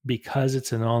that because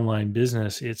it's an online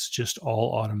business, it's just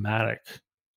all automatic.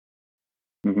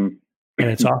 And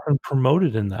it's often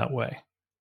promoted in that way.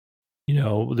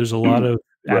 There's a lot of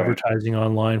advertising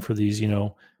online for these,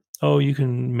 you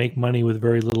can make money with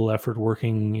very little effort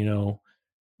working,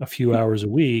 a few hours a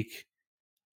week.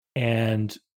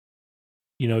 And,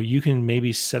 you can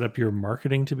maybe set up your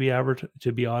marketing to be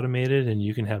automated, and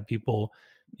you can have people,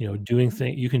 doing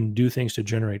things. You can do things to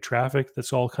generate traffic.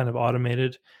 That's all kind of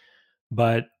automated.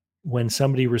 But when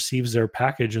somebody receives their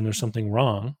package and there's something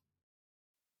wrong,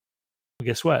 well,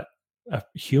 guess what? A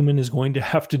human is going to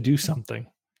have to do something.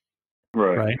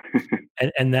 Right.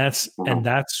 And that's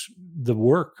the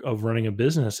work of running a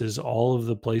business, is all of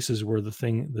the places where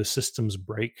the systems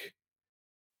break.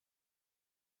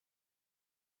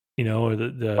 You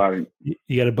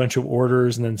got a bunch of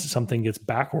orders and then something gets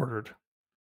back ordered.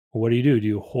 Well, what do? Do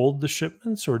you hold the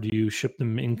shipments, or do you ship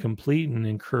them incomplete and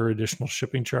incur additional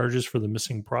shipping charges for the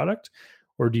missing product?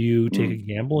 Or do you take a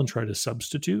gamble and try to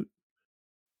substitute?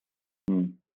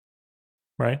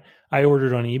 Right. I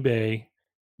ordered on eBay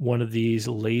one of these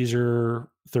laser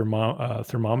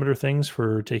thermometer things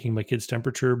for taking my kid's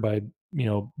temperature by,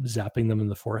 zapping them in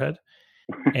the forehead.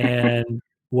 And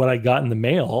what I got in the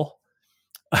mail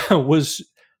was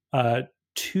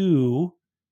 2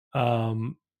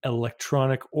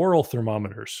 electronic oral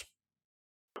thermometers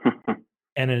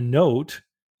and a note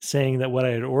saying that what I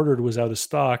had ordered was out of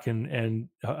stock, and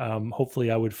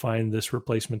hopefully I would find this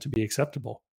replacement to be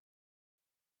acceptable.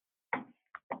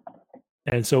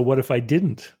 And so what if I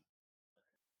didn't?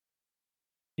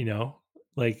 Yeah,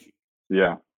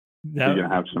 you're gonna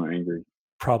have some angry.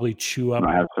 Probably chew up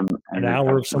an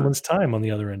hour of someone's time on the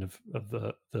other end of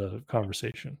the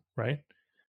conversation, right?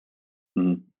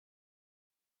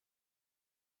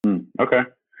 Okay.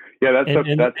 Yeah, that's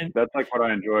like what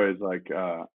I enjoy, is like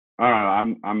I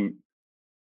don't know, I'm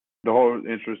the whole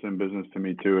interest in business to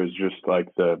me too is just like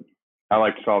I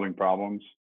like solving problems.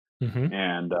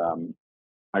 And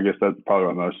I guess that's probably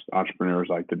what most entrepreneurs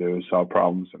like to do, is solve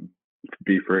problems and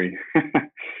be free.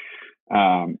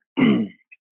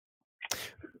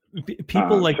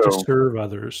 People like to serve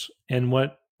others. And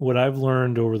what I've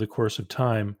learned over the course of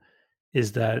time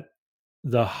is that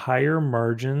the higher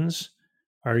margins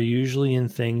are usually in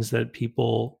things that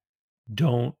people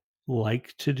don't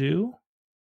like to do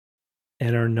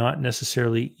and are not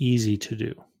necessarily easy to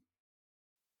do.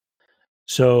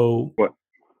 So what?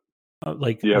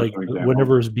 Like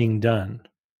whatever is being done,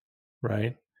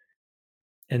 right?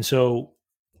 And so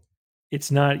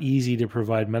it's not easy to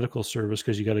provide medical service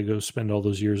because you got to go spend all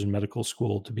those years in medical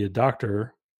school to be a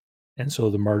doctor, and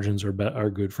so the margins are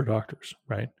good for doctors,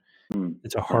 right?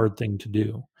 It's a hard thing to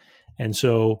do. And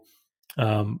so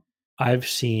I've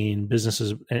seen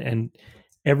businesses, and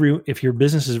if your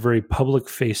business is very public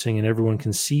facing and everyone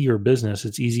can see your business,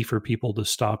 it's easy for people to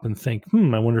stop and think,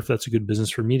 I wonder if that's a good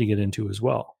business for me to get into as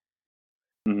well.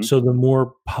 So the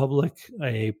more public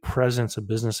a presence a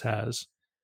business has,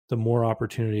 the more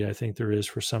opportunity I think there is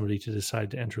for somebody to decide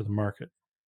to enter the market.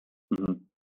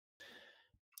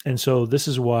 And so this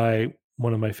is why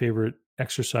one of my favorite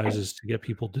exercises to get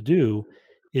people to do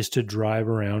is to drive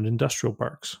around industrial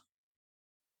parks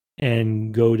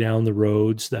and go down the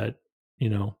roads that,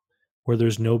 where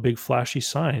there's no big flashy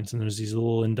signs, and there's these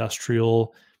little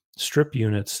industrial strip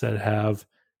units that have,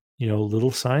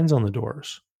 little signs on the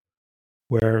doors,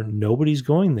 where nobody's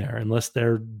going there unless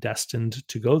they're destined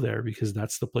to go there, because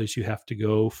that's the place you have to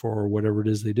go for whatever it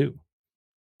is they do.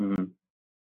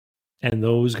 And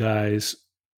those guys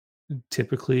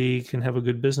typically can have a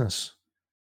good business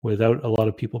without a lot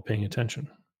of people paying attention.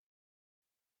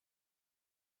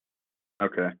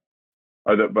 Okay.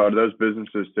 Are those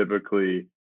businesses typically,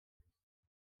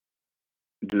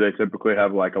 do they typically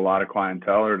have like a lot of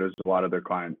clientele, or does a lot of their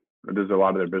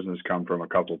business come from a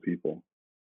couple people?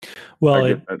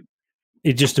 Well,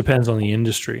 it just depends on the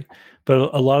industry, but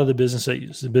a lot of the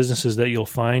businesses that you'll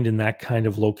find in that kind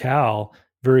of locale,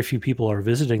 very few people are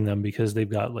visiting them because they've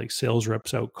got like sales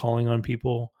reps out calling on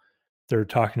people. They're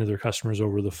talking to their customers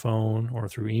over the phone or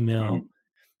through email,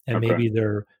 and maybe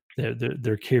they're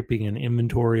keeping an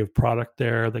inventory of product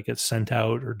there that gets sent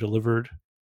out or delivered.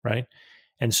 right?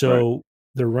 And Right. so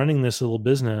they're running this little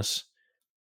business.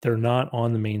 They're not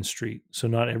on the main street. So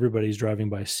not everybody's driving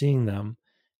by seeing them.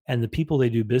 And the people they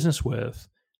do business with,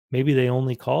 maybe they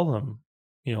only call them,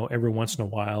 every once in a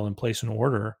while and place an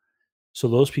order. So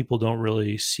those people don't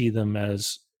really see them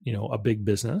as, a big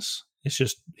business. It's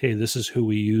just, hey, this is who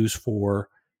we use for,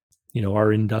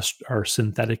 our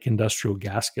synthetic industrial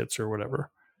gaskets or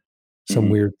whatever, some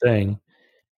Mm-hmm. weird thing.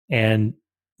 And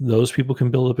those people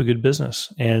can build up a good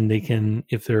business, and they can,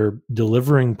 if they're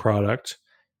delivering product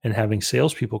and having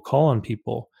salespeople call on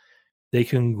people, they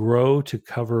can grow to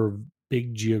cover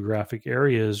big geographic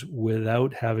areas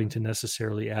without having to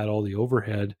necessarily add all the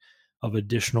overhead of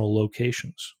additional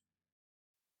locations,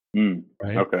 Mm.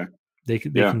 right? Okay. They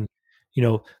Yeah. can,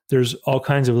 there's all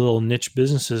kinds of little niche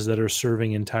businesses that are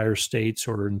serving entire states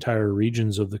or entire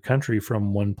regions of the country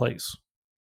from one place.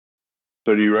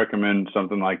 So do you recommend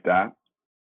something like that?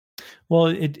 Well,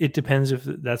 it depends if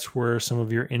that's where some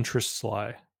of your interests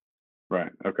lie.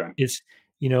 Right. Okay. It's,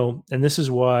 and this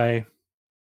is why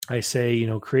I say,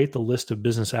 create the list of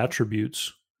business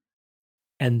attributes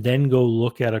and then go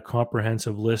look at a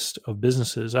comprehensive list of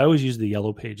businesses. I always use the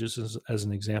yellow pages as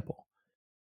an example.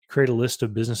 Create a list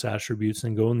of business attributes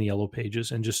and go in the yellow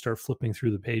pages and just start flipping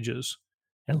through the pages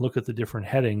and look at the different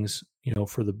headings,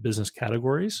 for the business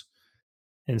categories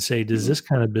and say, does Mm-hmm. this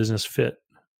kind of business fit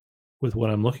with what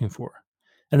I'm looking for?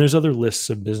 And there's other lists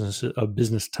of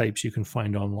business types you can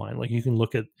find online. Like you can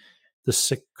look at the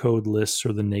SIC code lists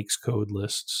or the NAICS code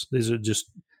lists. These are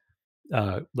just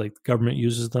like the government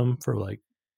uses them for like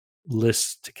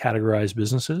lists to categorize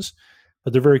businesses,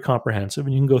 but they're very comprehensive,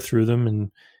 and you can go through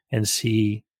them and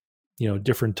see,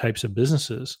 different types of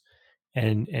businesses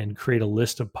and create a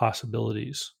list of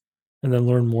possibilities, and then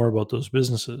learn more about those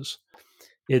businesses.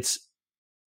 It's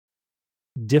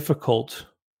difficult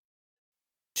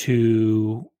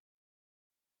to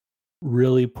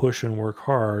really push and work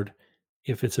hard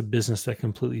if it's a business that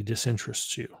completely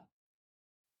disinterests you,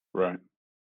 Right.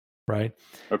 right?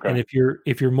 Okay. And if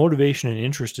your motivation and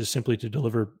interest is simply to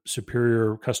deliver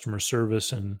superior customer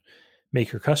service and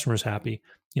make your customers happy,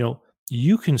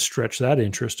 you can stretch that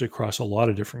interest across a lot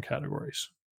of different categories,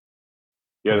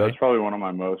 Yeah, that's right? probably one of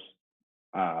my most.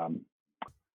 Um,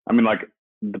 I mean, like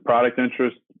the product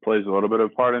interest plays a little bit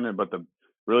of part in it, but the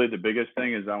biggest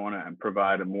thing is I want to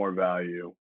provide a more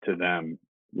value to them.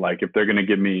 Like if they're going to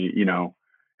give me,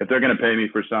 if they're going to pay me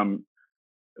for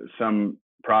some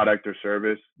product or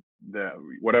service, that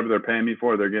whatever they're paying me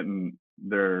for, they're getting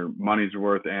their money's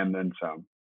worth and then some.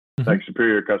 Like Hmm.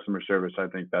 superior customer service, I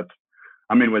think that's.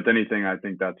 I mean, with anything, I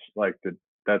think that's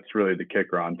really the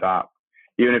kicker on top.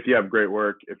 Even if you have great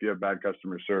work, if you have bad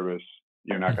customer service,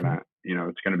 you're not Hmm. gonna,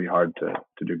 it's gonna be hard to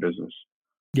do business.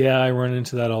 Yeah, I run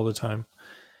into that all the time.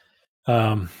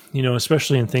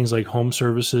 Especially in things like home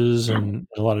services and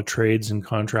a lot of trades and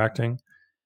contracting.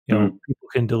 Mm-hmm. People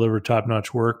can deliver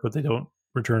top-notch work, but they don't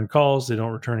return calls, they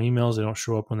don't return emails, they don't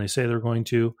show up when they say they're going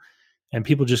to. And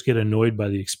people just get annoyed by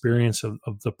the experience of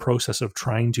the process of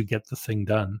trying to get the thing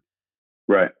done.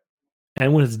 Right.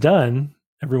 And when it's done,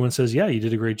 everyone says, yeah, you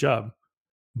did a great job.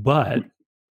 But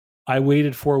I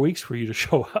waited 4 weeks for you to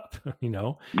show up,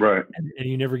 Right. and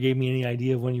you never gave me any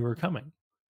idea of when you were coming.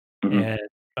 Mm-hmm. And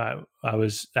I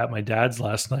was at my dad's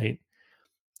last night,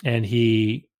 and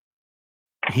he's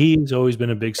always been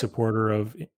a big supporter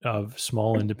of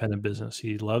small independent business.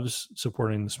 He loves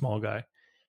supporting the small guy.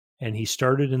 And he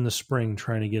started in the spring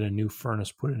trying to get a new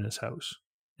furnace put in his house.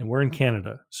 And we're in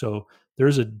Canada, so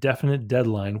there's a definite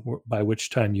deadline by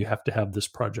which time you have to have this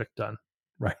project done,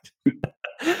 right?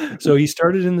 So he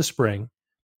started in the spring.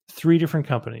 3 different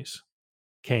companies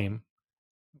came,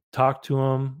 talked to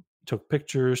him, took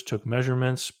pictures, took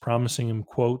measurements, promising him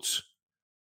quotes.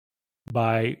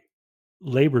 By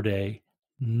Labor Day,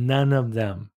 none of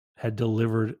them had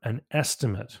delivered an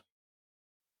estimate.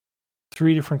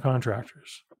 3 different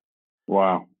contractors.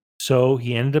 Wow. So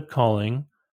he ended up calling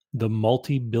the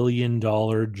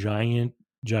multi-billion-dollar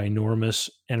ginormous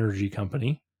energy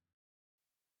company,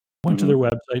 went to Mm-hmm. their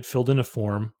website, filled in a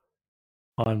form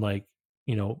on like,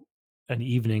 an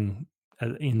evening,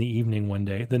 in the evening one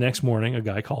day. The next morning, a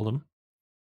guy called him,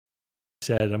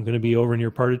 said, I'm going to be over in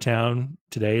your part of town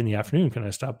today in the afternoon. Can I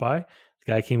stop by?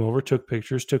 The guy came over, took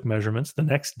pictures, took measurements. The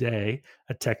next day,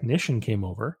 a technician came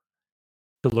over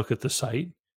to look at the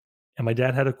site, and my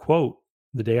dad had a quote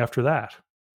the day after that,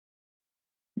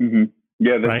 Mm-hmm.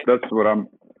 Yeah, right? that's what I'm.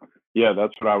 Yeah,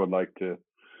 that's what I would like to.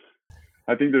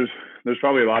 I think there's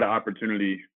probably a lot of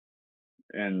opportunity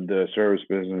in the service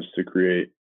business to create,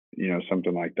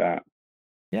 something like that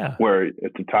Yeah. where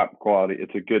it's a top quality.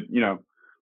 It's a good,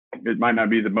 it might not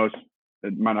be the most,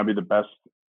 it might not be the best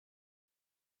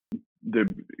the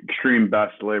extreme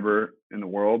best labor in the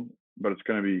world, but it's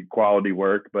going to be quality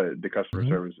work, but the customer Mhm.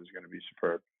 service is going to be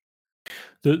superb.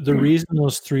 The reason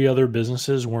those 3 other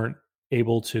businesses weren't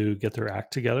able to get their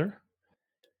act together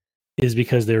is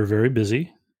because they're very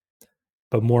busy,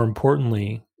 but more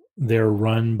importantly, they're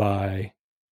run by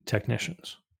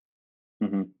technicians.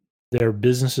 Mm-hmm. They're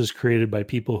businesses created by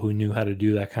people who knew how to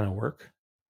do that kind of work,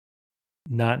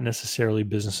 not necessarily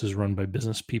businesses run by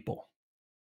business people.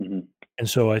 Mm-hmm. And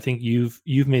so I think you've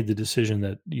made the decision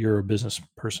that you're a business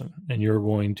person and you're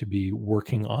going to be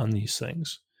working on these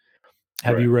things.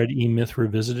 Have Right. you read E-Myth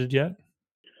Revisited yet?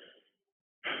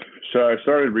 So I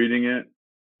started reading it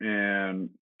and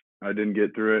I didn't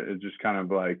get through it. It's just kind of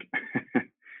like,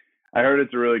 I heard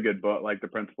it's a really good book. Like the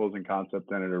principles and concepts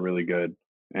in it are really good.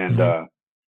 And, Mhm.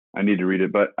 I need to read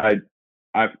it, but I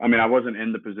mean, I wasn't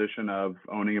in the position of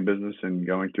owning a business and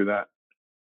going through that,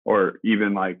 or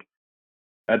even like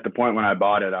at the point when I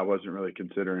bought it, I wasn't really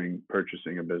considering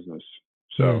purchasing a business.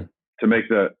 Mm. So to make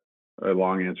that a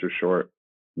long answer short,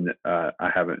 I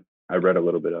read a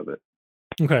little bit of it.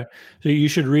 Okay. So you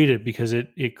should read it because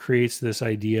it creates this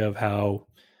idea of how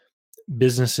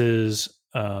businesses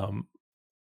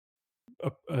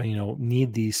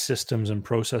need these systems and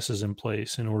processes in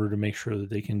place in order to make sure that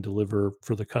they can deliver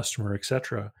for the customer,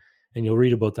 etc. And you'll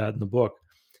read about that in the book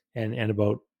and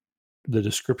about the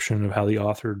description of how the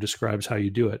author describes how you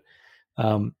do it.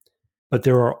 But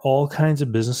there are all kinds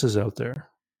of businesses out there.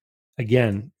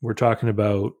 Again, we're talking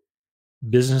about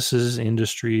businesses,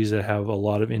 industries that have a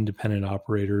lot of independent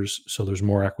operators, so there's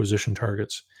more acquisition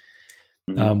targets.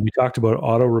 Mm-hmm. We talked about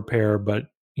auto repair, but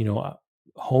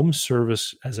home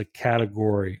service as a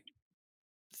category,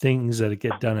 things that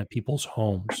get done at people's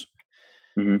homes.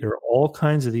 Mm-hmm. There are all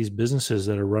kinds of these businesses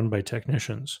that are run by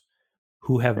technicians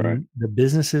who have Right. the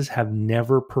businesses have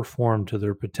never performed to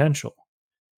their potential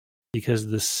because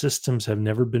the systems have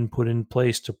never been put in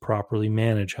place to properly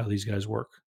manage how these guys work.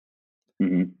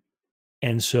 Mm-hmm.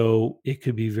 And so it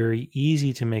could be very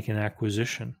easy to make an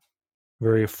acquisition,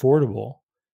 very affordable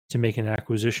to make an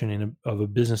acquisition of a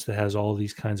business that has all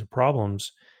these kinds of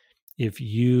problems if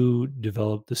you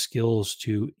develop the skills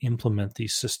to implement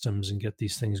these systems and get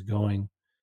these things going.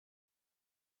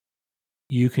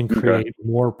 You can Okay. create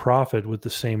more profit with the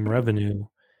same revenue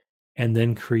and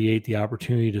then create the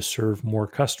opportunity to serve more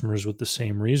customers with the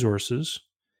same resources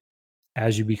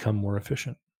as you become more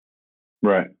efficient.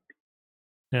 Right.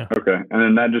 Yeah. Okay. And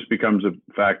then that just becomes a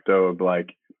facto of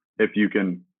like, if you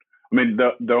can, I mean,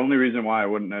 the only reason why I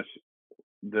wouldn't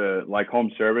the like home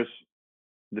service,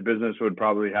 the business would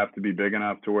probably have to be big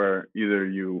enough to where either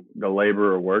the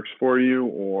laborer works for you,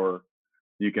 or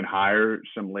you can hire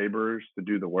some laborers to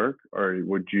do the work, or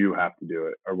would you have to do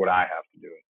it, or would I have to do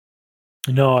it?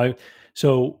 No,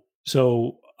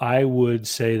 so I would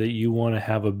say that you want to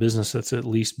have a business that's at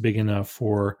least big enough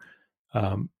for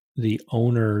the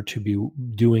owner to be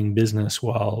doing business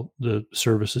while the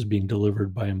service is being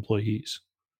delivered by employees.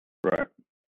 Right.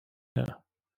 Yeah.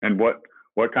 And what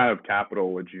kind of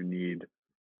capital would you need?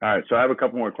 All right. So I have a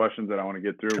couple more questions that I want to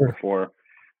get through Sure. before.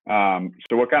 So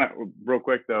real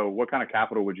quick though, what kind of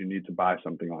capital would you need to buy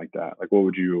something like that? Like what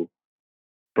would you,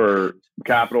 for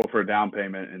capital for a down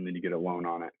payment, and then you get a loan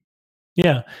on it?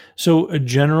 Yeah. So a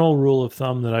general rule of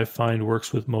thumb that I find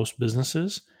works with most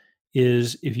businesses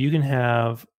is if you can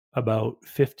have about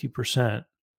 50%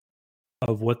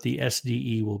 of what the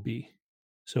SDE will be.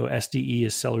 So SDE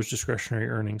is seller's discretionary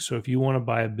earnings. So if you want to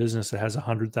buy a business that has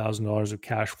 $100,000 of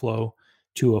cash flow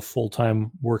to a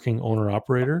full-time working owner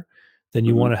operator, then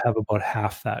you want to have about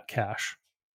half that cash.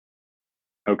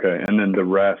 Okay. And then the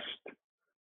rest,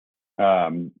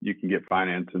 you can get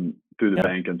financing through the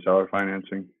bank and seller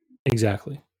financing.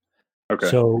 Exactly. Okay.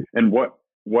 So, and what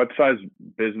size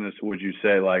business would you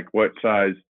say, like what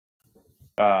size,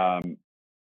 they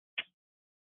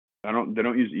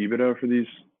don't use EBITDA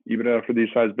for these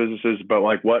size businesses, but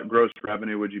like what gross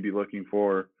revenue would you be looking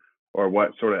for, or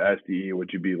what sort of SDE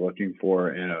would you be looking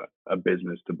for in a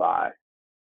business to buy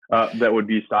that would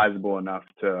be sizable enough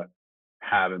to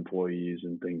have employees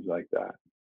and things like that?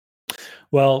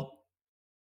 well,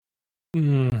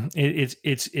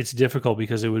 it's difficult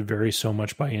because it would vary so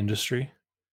much by industry.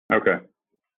 Okay.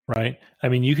 Right. I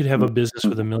mean, you could have a business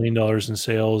with $1 million in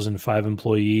sales and 5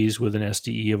 employees with an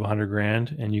SDE of 100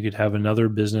 grand, and you could have another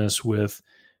business with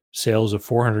sales of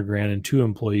 400 grand and 2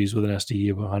 employees with an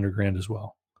SDE of 100 grand as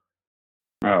well.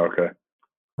 Oh, okay.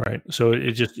 Right. So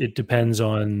it depends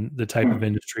on the type of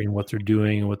industry and what they're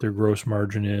doing and what their gross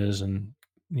margin is, and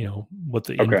what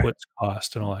the inputs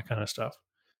cost and all that kind of stuff.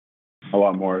 A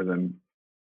lot more.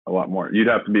 You'd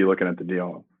have to be looking at the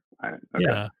deal. Okay.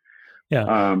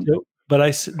 Yeah.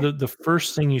 But the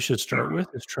first thing you should start with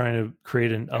is trying to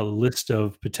create a list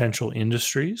of potential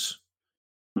industries.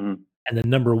 Mhm. And the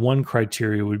number one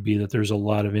criteria would be that there's a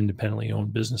lot of independently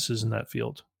owned businesses in that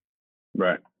field,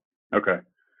 Right. Okay.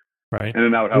 right? And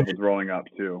then that would help Which, with rolling up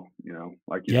too,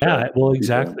 like you yeah, said. well, People.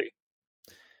 exactly.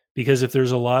 Because if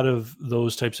there's a lot of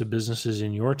those types of businesses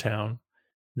in your town,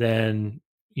 then,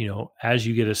 as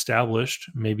you get established,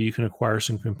 maybe you can acquire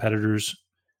some competitors.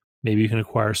 Maybe you can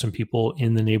acquire some people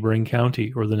in the neighboring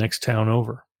county or the next town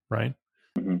over, right?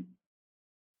 Mhm.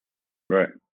 Right.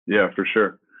 Yeah, for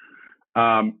sure.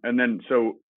 And then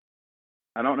so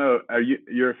I don't know,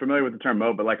 you're familiar with the term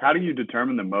moat, but like how do you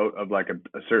determine the moat of like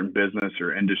a certain business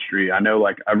or industry? I know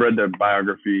like I read the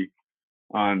biography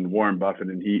on Warren Buffett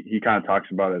and he kind of talks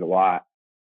about it a lot.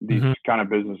 These Mhm. kind of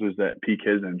businesses that pique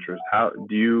his interest. Are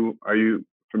you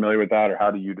familiar with that or how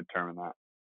do you determine that?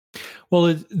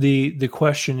 Well, the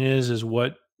question is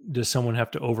what does someone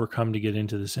have to overcome to get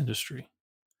into this industry?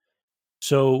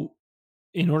 So,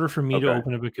 in order for me to Okay.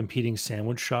 open up a competing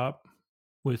sandwich shop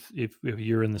with if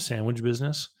you're in the sandwich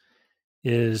business,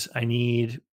 is I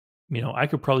need, I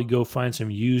could probably go find some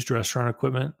used restaurant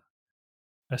equipment,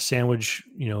 a sandwich,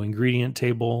 ingredient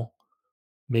table,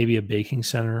 maybe a baking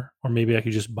center, or maybe I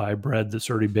could just buy bread that's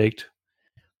already baked.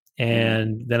 Hmm.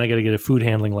 And then I got to get a food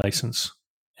handling license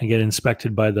and get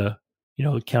inspected by the,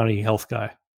 county health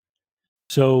guy.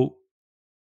 So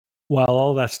while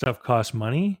all that stuff costs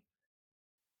money,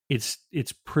 it's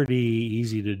pretty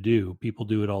easy to do. People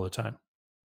do it all the time,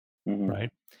 Hmm. right?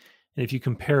 And if you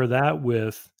compare that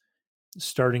with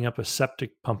starting up a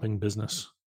septic pumping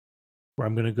business, where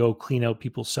I'm going to go clean out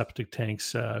people's septic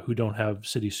tanks who don't have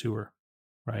city sewer,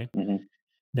 right? Hmm.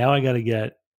 Now I got to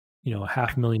get, a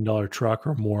 $500,000 truck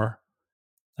or more.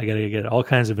 I got to get all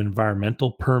kinds of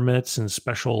environmental permits and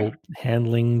special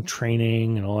handling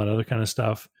training and all that other kind of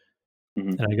stuff. Hmm.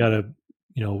 And I got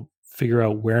to, figure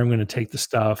out where I'm going to take the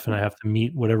stuff, and I have to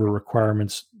meet whatever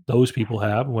requirements those people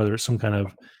have, whether it's some kind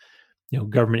of,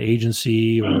 government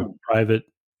agency or private,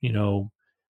 you know,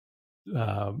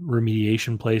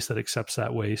 remediation place that accepts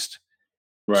that waste.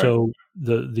 Right. So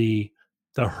the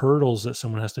hurdles that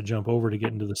someone has to jump over to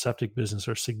get into the septic business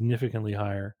are significantly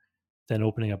higher than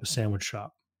opening up a sandwich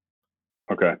shop.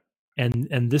 Okay.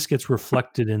 And this gets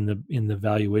reflected in the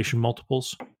valuation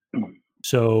multiples.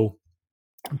 So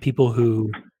people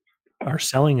who are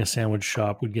selling a sandwich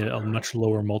shop would get a much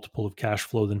lower multiple of cash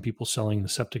flow than people selling the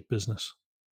septic business.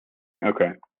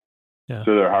 Okay. Yeah.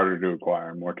 So they're harder to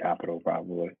acquire, more capital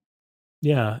probably.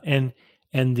 Yeah. And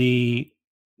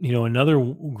another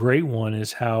great one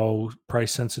is how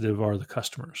price sensitive are the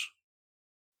customers.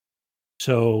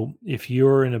 So if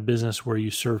you're in a business where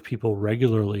you serve people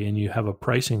regularly and you have a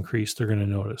price increase, they're going to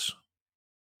notice.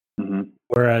 Hmm.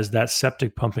 Whereas that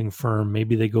septic pumping firm,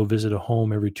 maybe they go visit a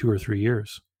home every 2 or 3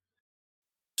 years.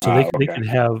 So Ah, they okay. could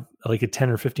have like a 10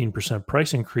 or 15%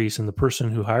 price increase, and the person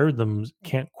who hired them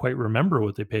can't quite remember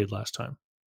what they paid last time,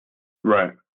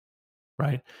 Right.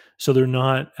 right? So they're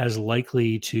not as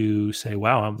likely to say,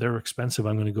 "Wow, they're expensive.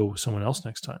 I'm going to go with someone else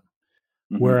next time."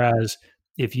 Hmm. Whereas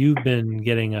if you've been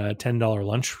getting a $10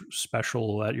 lunch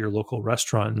special at your local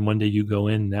restaurant, and one day you go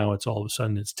in, now it's all of a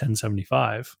sudden it's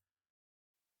 10.75.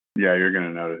 Yeah, you're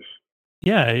gonna notice.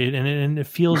 Yeah, and it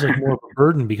feels like more of a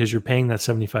burden because you're paying that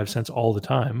 75 cents all the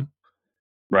time.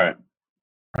 Right.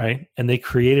 Right? And they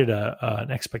created an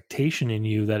expectation in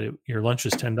you that your lunch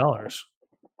is $10.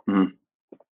 Hmm.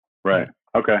 Yeah. Right.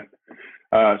 Okay.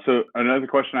 So another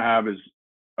question I have is,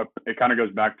 it kind of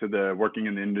goes back to the working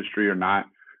in the industry or not.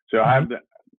 So I Mhm. have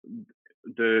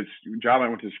the job I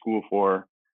went to school for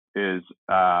is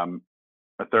a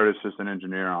third assistant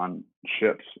engineer on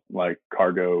ships, like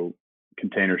cargo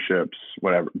container ships,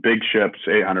 whatever, big ships,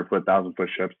 800-foot, 1,000-foot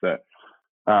ships that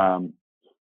um,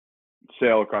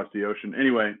 sail across the ocean.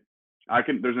 Anyway,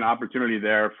 there's an opportunity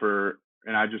there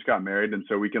and I just got married, and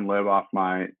so we can live off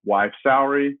my wife's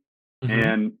salary, Mhm.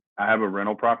 and I have a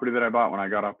rental property that I bought when I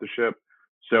got off the ship.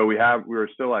 So we were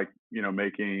still like,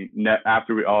 making net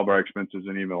after all of our expenses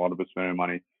and even a little bit spending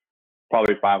money,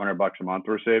 probably $500 a month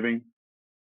we're saving.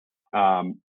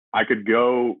 Um, I could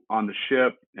go on the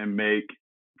ship and make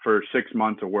for 6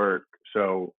 months of work.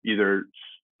 So either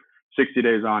 60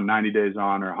 days on, 90 days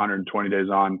on, or 120 days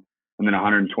on, and then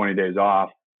 120 days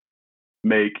off,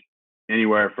 make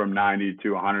anywhere from 90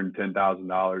 to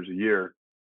 $110,000 a year,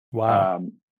 Wow.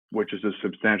 um, which is a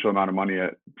substantial amount of money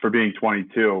for being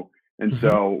 22. And Mhm.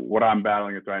 so what I'm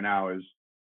battling with right now is,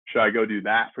 should I go do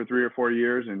that for 3 or 4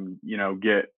 years and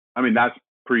I mean, that's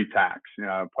pre-tax.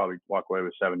 I'll probably walk away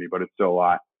with 70, but it's still a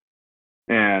lot,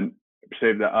 and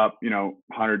save that up,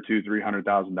 100 to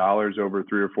 $300,000 over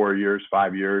 3 or 4 years,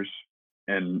 5 years,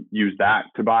 and use that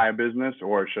to buy a business,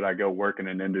 or should I go work in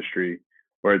an industry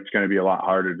where it's going to be a lot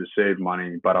harder to save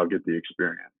money, but I'll get the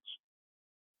experience?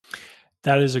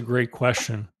 That is a great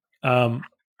question. And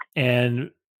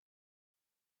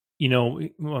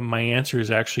my answer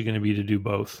is actually going to be to do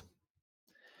both.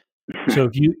 So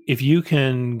if you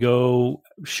can go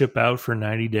ship out for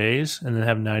 90 days and then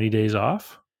have 90 days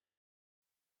off,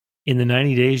 in the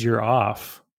 90 days you're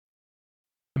off.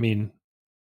 I mean,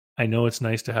 I know it's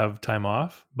nice to have time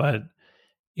off, but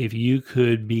if you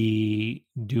could be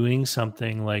doing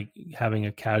something like having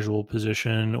a casual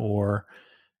position or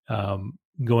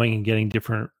going and getting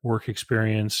different work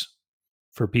experience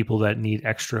for people that need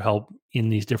extra help in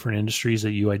these different industries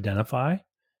that you identify,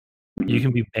 you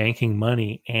can be banking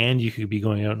money and you could be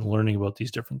going out and learning about these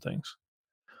different things.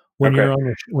 When Okay.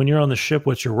 you're on the ship,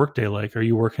 what's your workday like? Are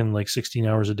you working like 16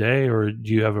 hours a day, or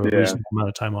do you have a reasonable amount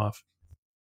of time off?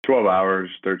 12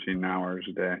 hours, 13 hours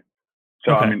a day.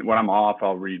 So, I Okay. mean, when I'm off,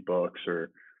 I'll read books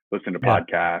or listen to Yeah.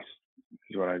 podcasts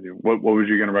is what I do. What was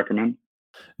you going to recommend?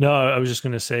 No, I was just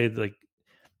going to say, like,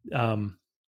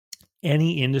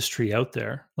 any industry out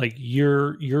there, like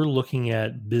you're looking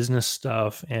at business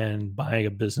stuff and buying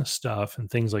a business stuff and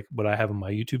things like what I have on my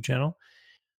YouTube channel.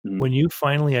 Mhm. When you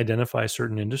finally identify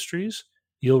certain industries,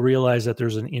 you'll realize that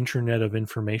there's an internet of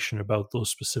information about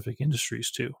those specific industries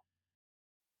too.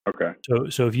 Okay.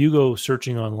 So if you go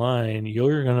searching online,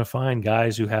 you're going to find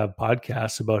guys who have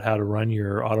podcasts about how to run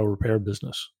your auto repair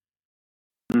business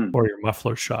Mm. or your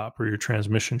muffler shop or your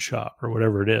transmission shop or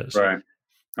whatever it is. Right.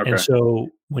 And Okay. so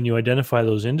when you identify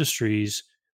those industries,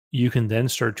 you can then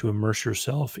start to immerse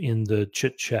yourself in the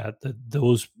chit chat that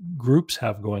those groups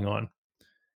have going on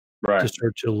to Right.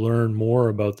 start to learn more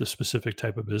about the specific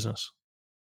type of business.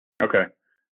 Okay.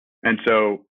 And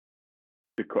so,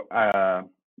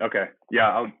 okay.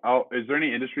 Yeah. Is there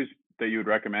any industries that you would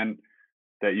recommend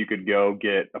that you could go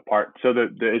get a part? So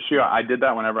the issue, I did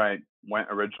that whenever I went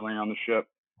originally on the ship.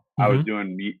 I was Mm-hmm.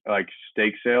 doing meat, like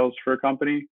steak sales for a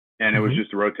company, and it was Mm-hmm.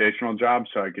 just a rotational job.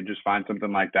 So I could just find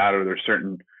something like that, or there's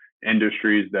certain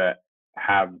industries that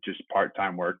have just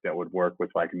part-time work that would work with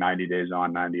like 90 days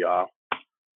on, 90 off,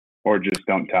 or just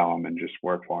don't tell them and just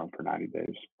work for them for 90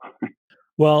 days.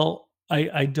 Well,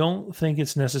 I don't think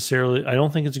it's necessarily, I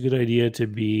don't think it's a good idea to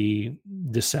be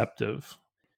deceptive.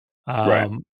 Right.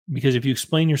 Because if you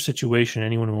explain your situation,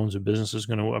 anyone who owns a business is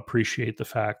going to appreciate the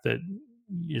fact that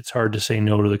it's hard to say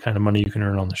no to the kind of money you can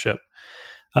earn on the ship.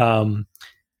 And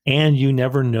you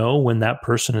never know when that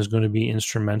person is going to be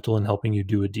instrumental in helping you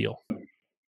do a deal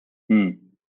Mm.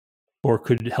 or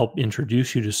could help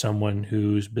introduce you to someone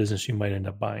whose business you might end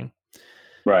up buying.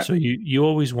 Right. So you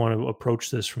always want to approach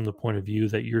this from the point of view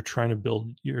that you're trying to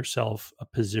build yourself a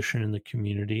position in the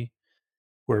community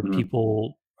where Mm.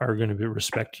 people are going to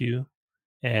respect you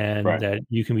and Right. that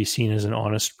you can be seen as an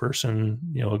honest person,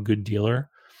 a good dealer.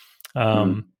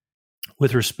 Mm.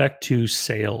 With respect to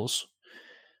sales,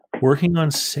 working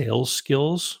on sales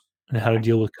skills and how to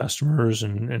deal with customers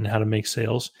and how to make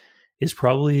sales is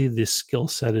probably the skill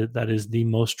set that is the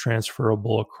most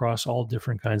transferable across all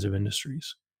different kinds of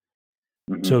industries.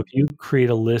 Mm-hmm. So if you create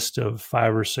a list of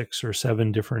 5 or 6 or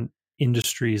 7 different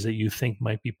industries that you think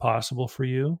might be possible for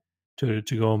you to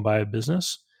go and buy a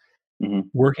business, Mm-hmm.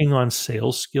 working on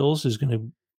sales skills is going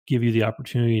to give you the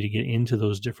opportunity to get into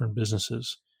those different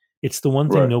businesses. It's the one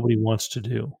thing Right. nobody wants to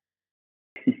do,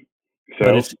 but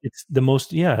Sales. it's the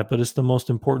most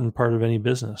important part of any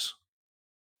business.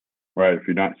 Right. If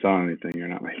you're not selling anything, you're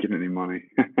not making any money.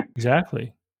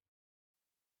 Exactly.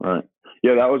 Right.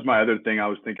 Yeah, that was my other thing. I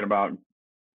was thinking about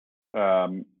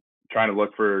trying to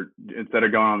look for, instead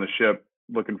of going on the ship,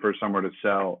 looking for somewhere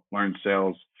to learn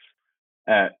sales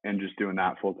at, and just doing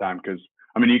that full time. Because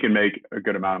I mean, you can make a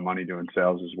good amount of money doing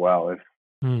sales as well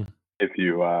Mm. if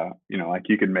you like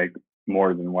you can make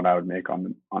more than what I would make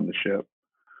on the ship.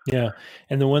 Yeah.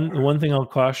 And the one thing I'll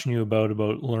caution you about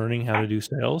learning how to do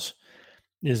sales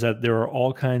is that there are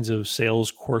all kinds of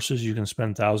sales courses you can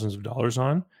spend thousands of dollars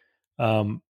on.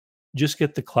 Um, just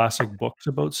get the classic books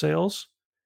about sales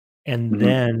and Mm-hmm.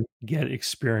 then get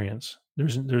experience.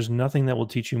 There's nothing that will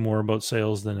teach you more about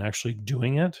sales than actually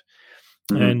doing it.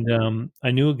 Mm-hmm. And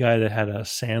I knew a guy that had a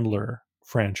Sandler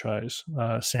franchise.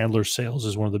 Sandler Sales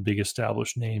is one of the big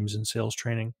established names in sales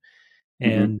training.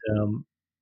 Mm-hmm. And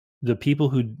the people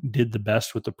who did the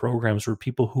best with the programs were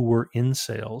people who were in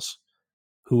sales,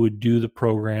 who would do the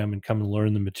program and come and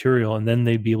learn the material, and then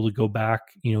they'd be able to go back,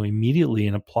 immediately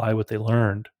and apply what they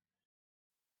learned.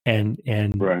 And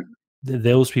Right.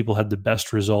 those people had the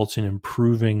best results in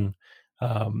improving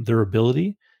their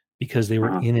ability because they were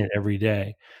Uh-huh. in it every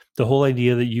day. The whole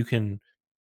idea that you can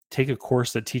take a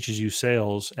course that teaches you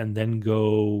sales and then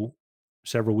go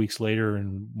several weeks later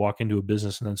and walk into a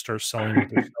business and then start selling what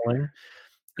they're selling,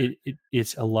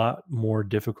 it's a lot more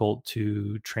difficult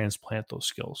to transplant those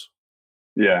skills.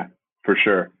 Yeah, for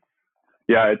sure.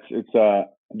 Yeah, it's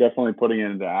definitely putting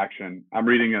it into action. I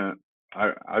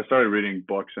started reading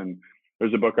books, and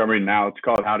there's a book I'm reading now. It's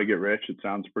called How to Get Rich. It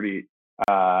sounds pretty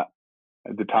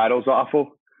the title's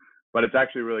awful, but it's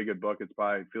actually a really good book. It's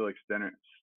by Felix Dennis.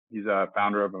 He's a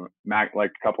founder of a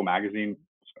couple magazines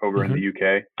over in the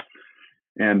UK.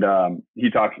 And he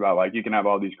talks about like you can have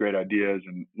all these great ideas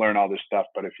and learn all this stuff,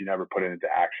 but if you never put it into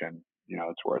action,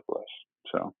 it's worthless.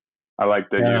 So I like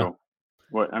that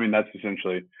that's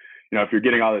essentially, if you're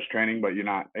getting all this training but you're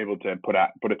not able to put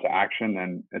it to action,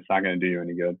 then it's not going to do you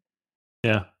any good.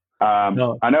 Yeah.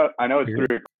 No, I know it's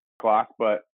 3:00,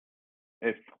 but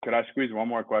could I squeeze one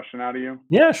more question out of you?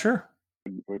 Yeah, sure.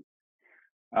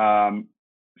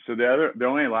 So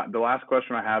the last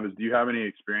question I have is, do you have any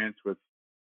experience with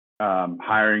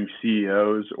hiring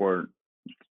CEOs or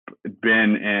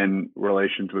been in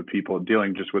relations with people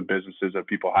dealing just with businesses of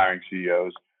people hiring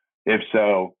CEOs? If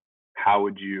so, how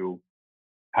do you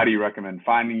recommend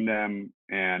finding them?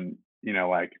 And,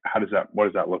 what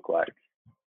does that look like?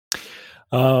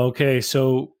 Okay.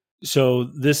 So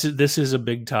this is a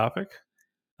big topic.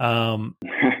 Let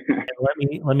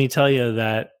me tell you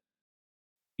that,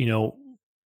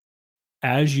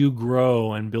 as you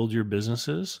grow and build your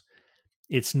businesses,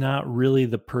 it's not really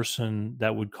the person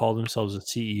that would call themselves a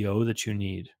CEO that you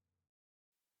need.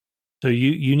 So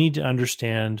you need to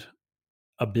understand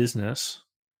a business.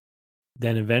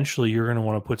 Then eventually you're going to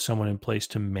want to put someone in place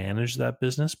to manage that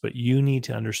business, but you need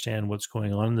to understand what's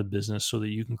going on in the business so that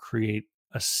you can create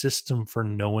a system for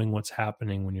knowing what's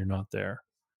happening when you're not there.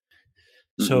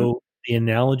 Mm-hmm. So the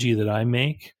analogy that I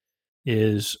make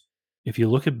is, if you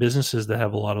look at businesses that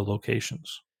have a lot of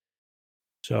locations,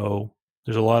 so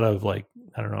there's a lot of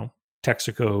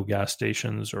Texaco gas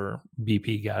stations or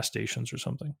BP gas stations or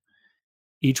something.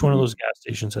 Each one of those gas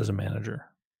stations has a manager.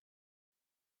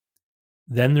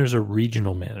 Then there's a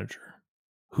regional manager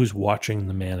who's watching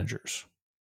the managers.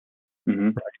 Mm-hmm.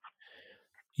 Right?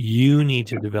 You need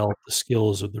to develop the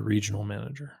skills of the regional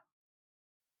manager.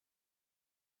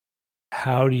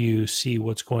 How do you see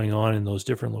what's going on in those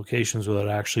different locations without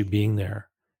actually being there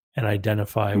and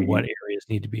identify what areas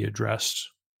need to be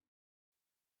addressed?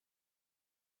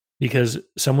 Because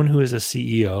someone who is a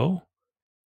CEO,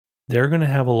 they're going to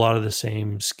have a lot of the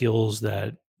same skills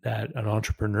that an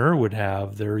entrepreneur would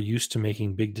have. They're used to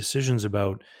making big decisions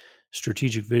about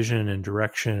strategic vision and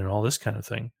direction and all this kind of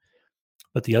thing.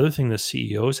 But the other thing that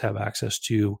CEOs have access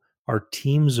to are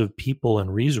teams of people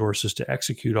and resources to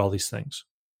execute all these things.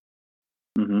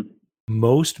 Mm-hmm.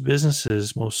 Most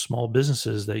small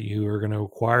businesses that you are going to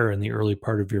acquire in the early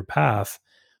part of your path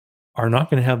are not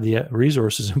going to have the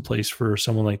resources in place for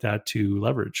someone like that to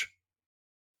leverage.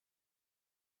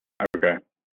 Okay.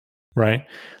 Right?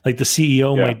 Like the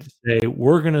CEO might say,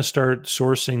 we're going to start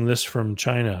sourcing this from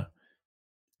China.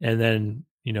 And then,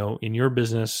 in your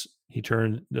business,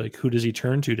 who does he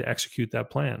turn to execute that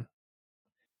plan?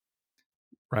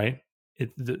 Right?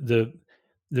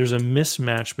 There's a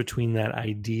mismatch between that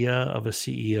idea of a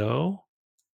CEO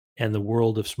and the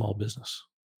world of small business.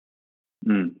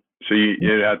 So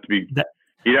you'd have to be,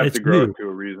 you'd have to grow to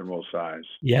a reasonable size.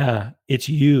 Yeah, it's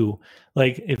you.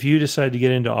 Like if you decide to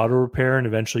get into auto repair and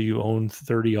eventually you own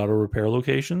 30 auto repair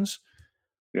locations,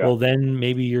 well, then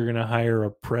maybe you're going to hire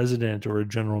a president or a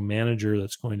general manager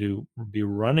that's going to be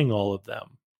running all of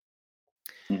them.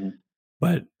 Mm-hmm.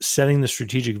 But setting the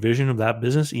strategic vision of that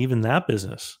business, even that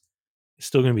business, is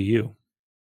still going to be you.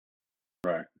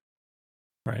 Right.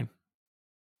 Right.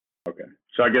 Okay.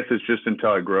 So I guess it's just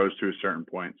until it grows to a certain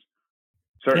point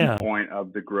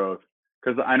of the growth.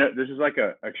 Because I know this is like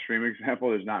an extreme example.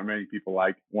 There's not many people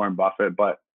like Warren Buffett,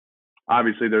 but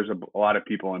obviously there's a lot of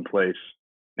people in place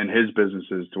in his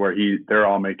businesses to where they're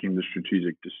all making the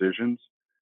strategic decisions.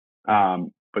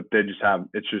 But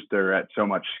they're at so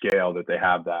much scale that they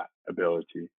have that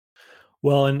ability.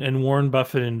 Well, and Warren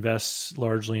Buffett invests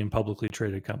largely in publicly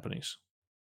traded companies.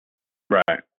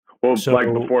 Right. Well, so,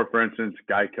 like before, for instance,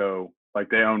 Geico, like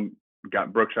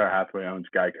Berkshire Hathaway owns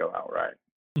Geico outright.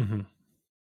 Mm-hmm.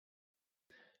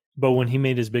 But when he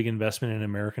made his big investment in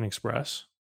American Express,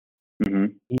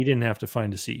 he didn't have to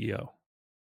find a CEO.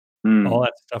 All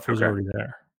that stuff was already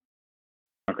there.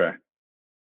 Okay.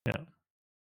 Yeah.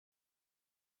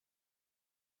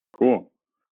 Cool.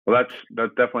 Well,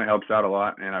 that definitely helps out a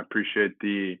lot, and I appreciate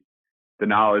the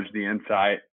knowledge, the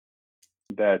insight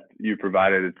that you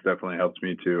provided. It's definitely helped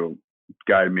me to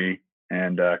guide me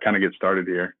and kind of get started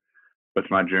here with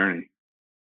my journey.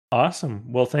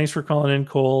 Awesome. Well, thanks for calling in,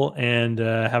 Cole, and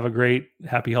have a great,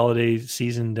 happy holiday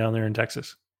season down there in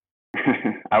Texas.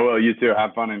 I will. You too.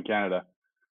 Have fun in Canada.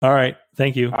 All right.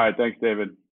 Thank you. All right. Thanks,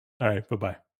 David. All right.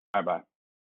 Bye-bye. Bye bye.